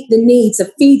to meet the needs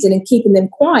of feeding and keeping them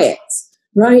quiet,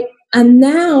 right? And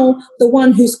now the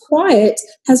one who's quiet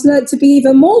has learned to be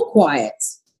even more quiet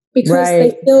because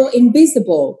they feel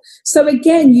invisible. So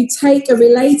again, you take a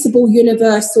relatable,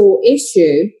 universal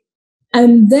issue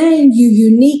and then you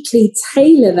uniquely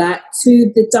tailor that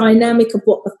to the dynamic of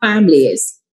what the family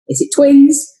is. Is it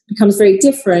twins? Becomes very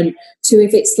different to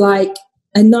if it's like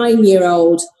a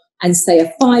 9-year-old and say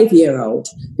a 5-year-old.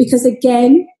 Because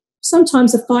again,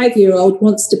 sometimes a 5-year-old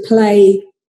wants to play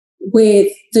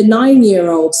with the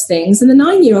 9-year-old's things, and the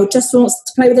 9-year-old just wants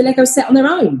to play with a Lego set on their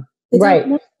own. They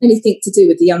don't want anything to do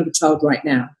with the younger child right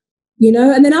now, you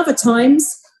know. And then other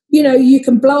times, you know, you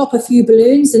can blow up a few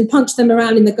balloons and punch them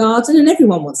around in the garden, and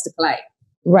everyone wants to play.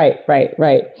 Right.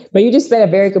 But you just made a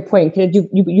very good point, because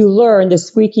you learn the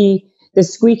squeaky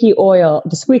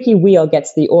wheel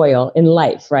gets the oil in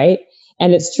life, right?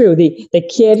 And it's true. The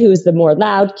kid who's the more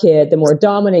loud kid, the more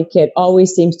dominant kid,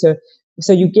 always seems to.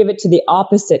 So you give it to the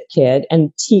opposite kid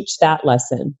and teach that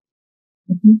lesson.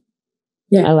 Mm-hmm.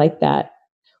 Yeah, I like that.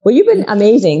 Well, you've been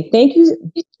amazing. Thank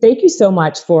you so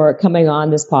much for coming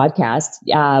on this podcast.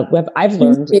 I've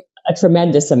learned a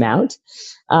tremendous amount,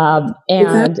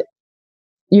 and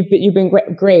you've been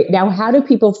great. Now, how do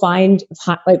people find?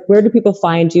 Where do people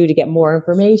find you to get more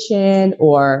information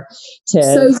or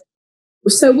to?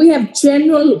 So we have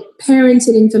general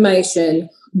parenting information,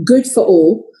 good for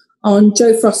all, on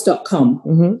joefrost.com.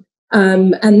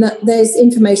 Mm-hmm. And there's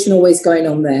information always going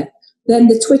on there. Then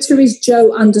the Twitter is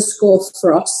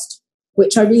Jo_Frost,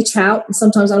 which I reach out, and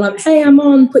sometimes I'm like, hey, I'm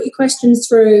on, put your questions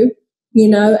through, you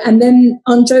know. And then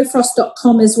on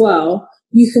joefrost.com as well,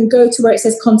 you can go to where it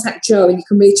says contact Jo and you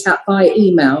can reach out via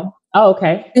email. Oh,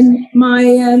 okay. And my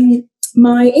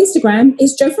Instagram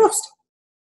is Jo Frost.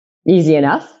 Easy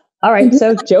enough. All right.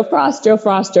 So Jo Frost.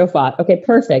 Okay,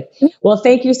 perfect. Well,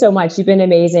 thank you so much. You've been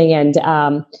amazing. And,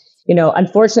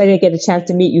 unfortunately, I didn't get a chance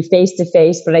to meet you face to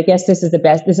face, but I guess this is the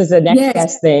best. This is the next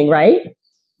best thing, right?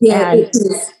 Yeah. And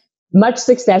much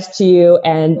success to you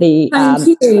and the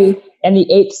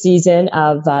 8th season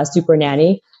of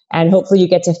Supernanny. And hopefully you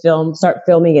get to start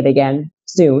filming it again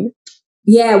soon.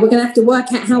 Yeah, we're going to have to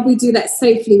work out how we do that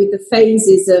safely with the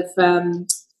phases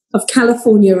of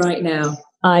California right now.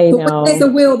 I know. But when there's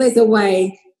a will, there's a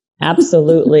way.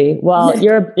 Absolutely. Well,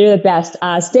 you're the best.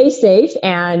 Stay safe,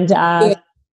 and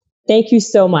thank you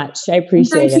so much. I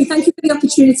appreciate it. Thank you for the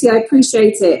opportunity. I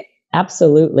appreciate it.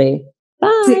 Absolutely.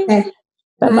 Bye. Take care.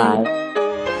 Bye-bye.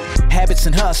 Habits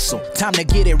and hustle, time to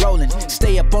get it rolling.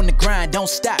 Stay up on the grind, don't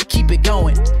stop, keep it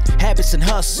going. Habits and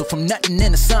hustle, from nothing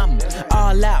into something.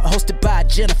 All out, hosted by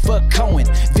Jennifer Cohen.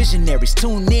 Visionaries,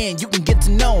 tune in, you can get to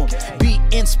know them. Be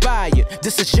inspired,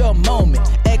 this is your moment.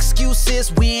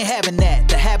 Excuses, we ain't having that.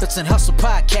 The Habits and Hustle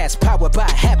podcast, powered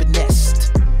by Habit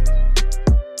Nest.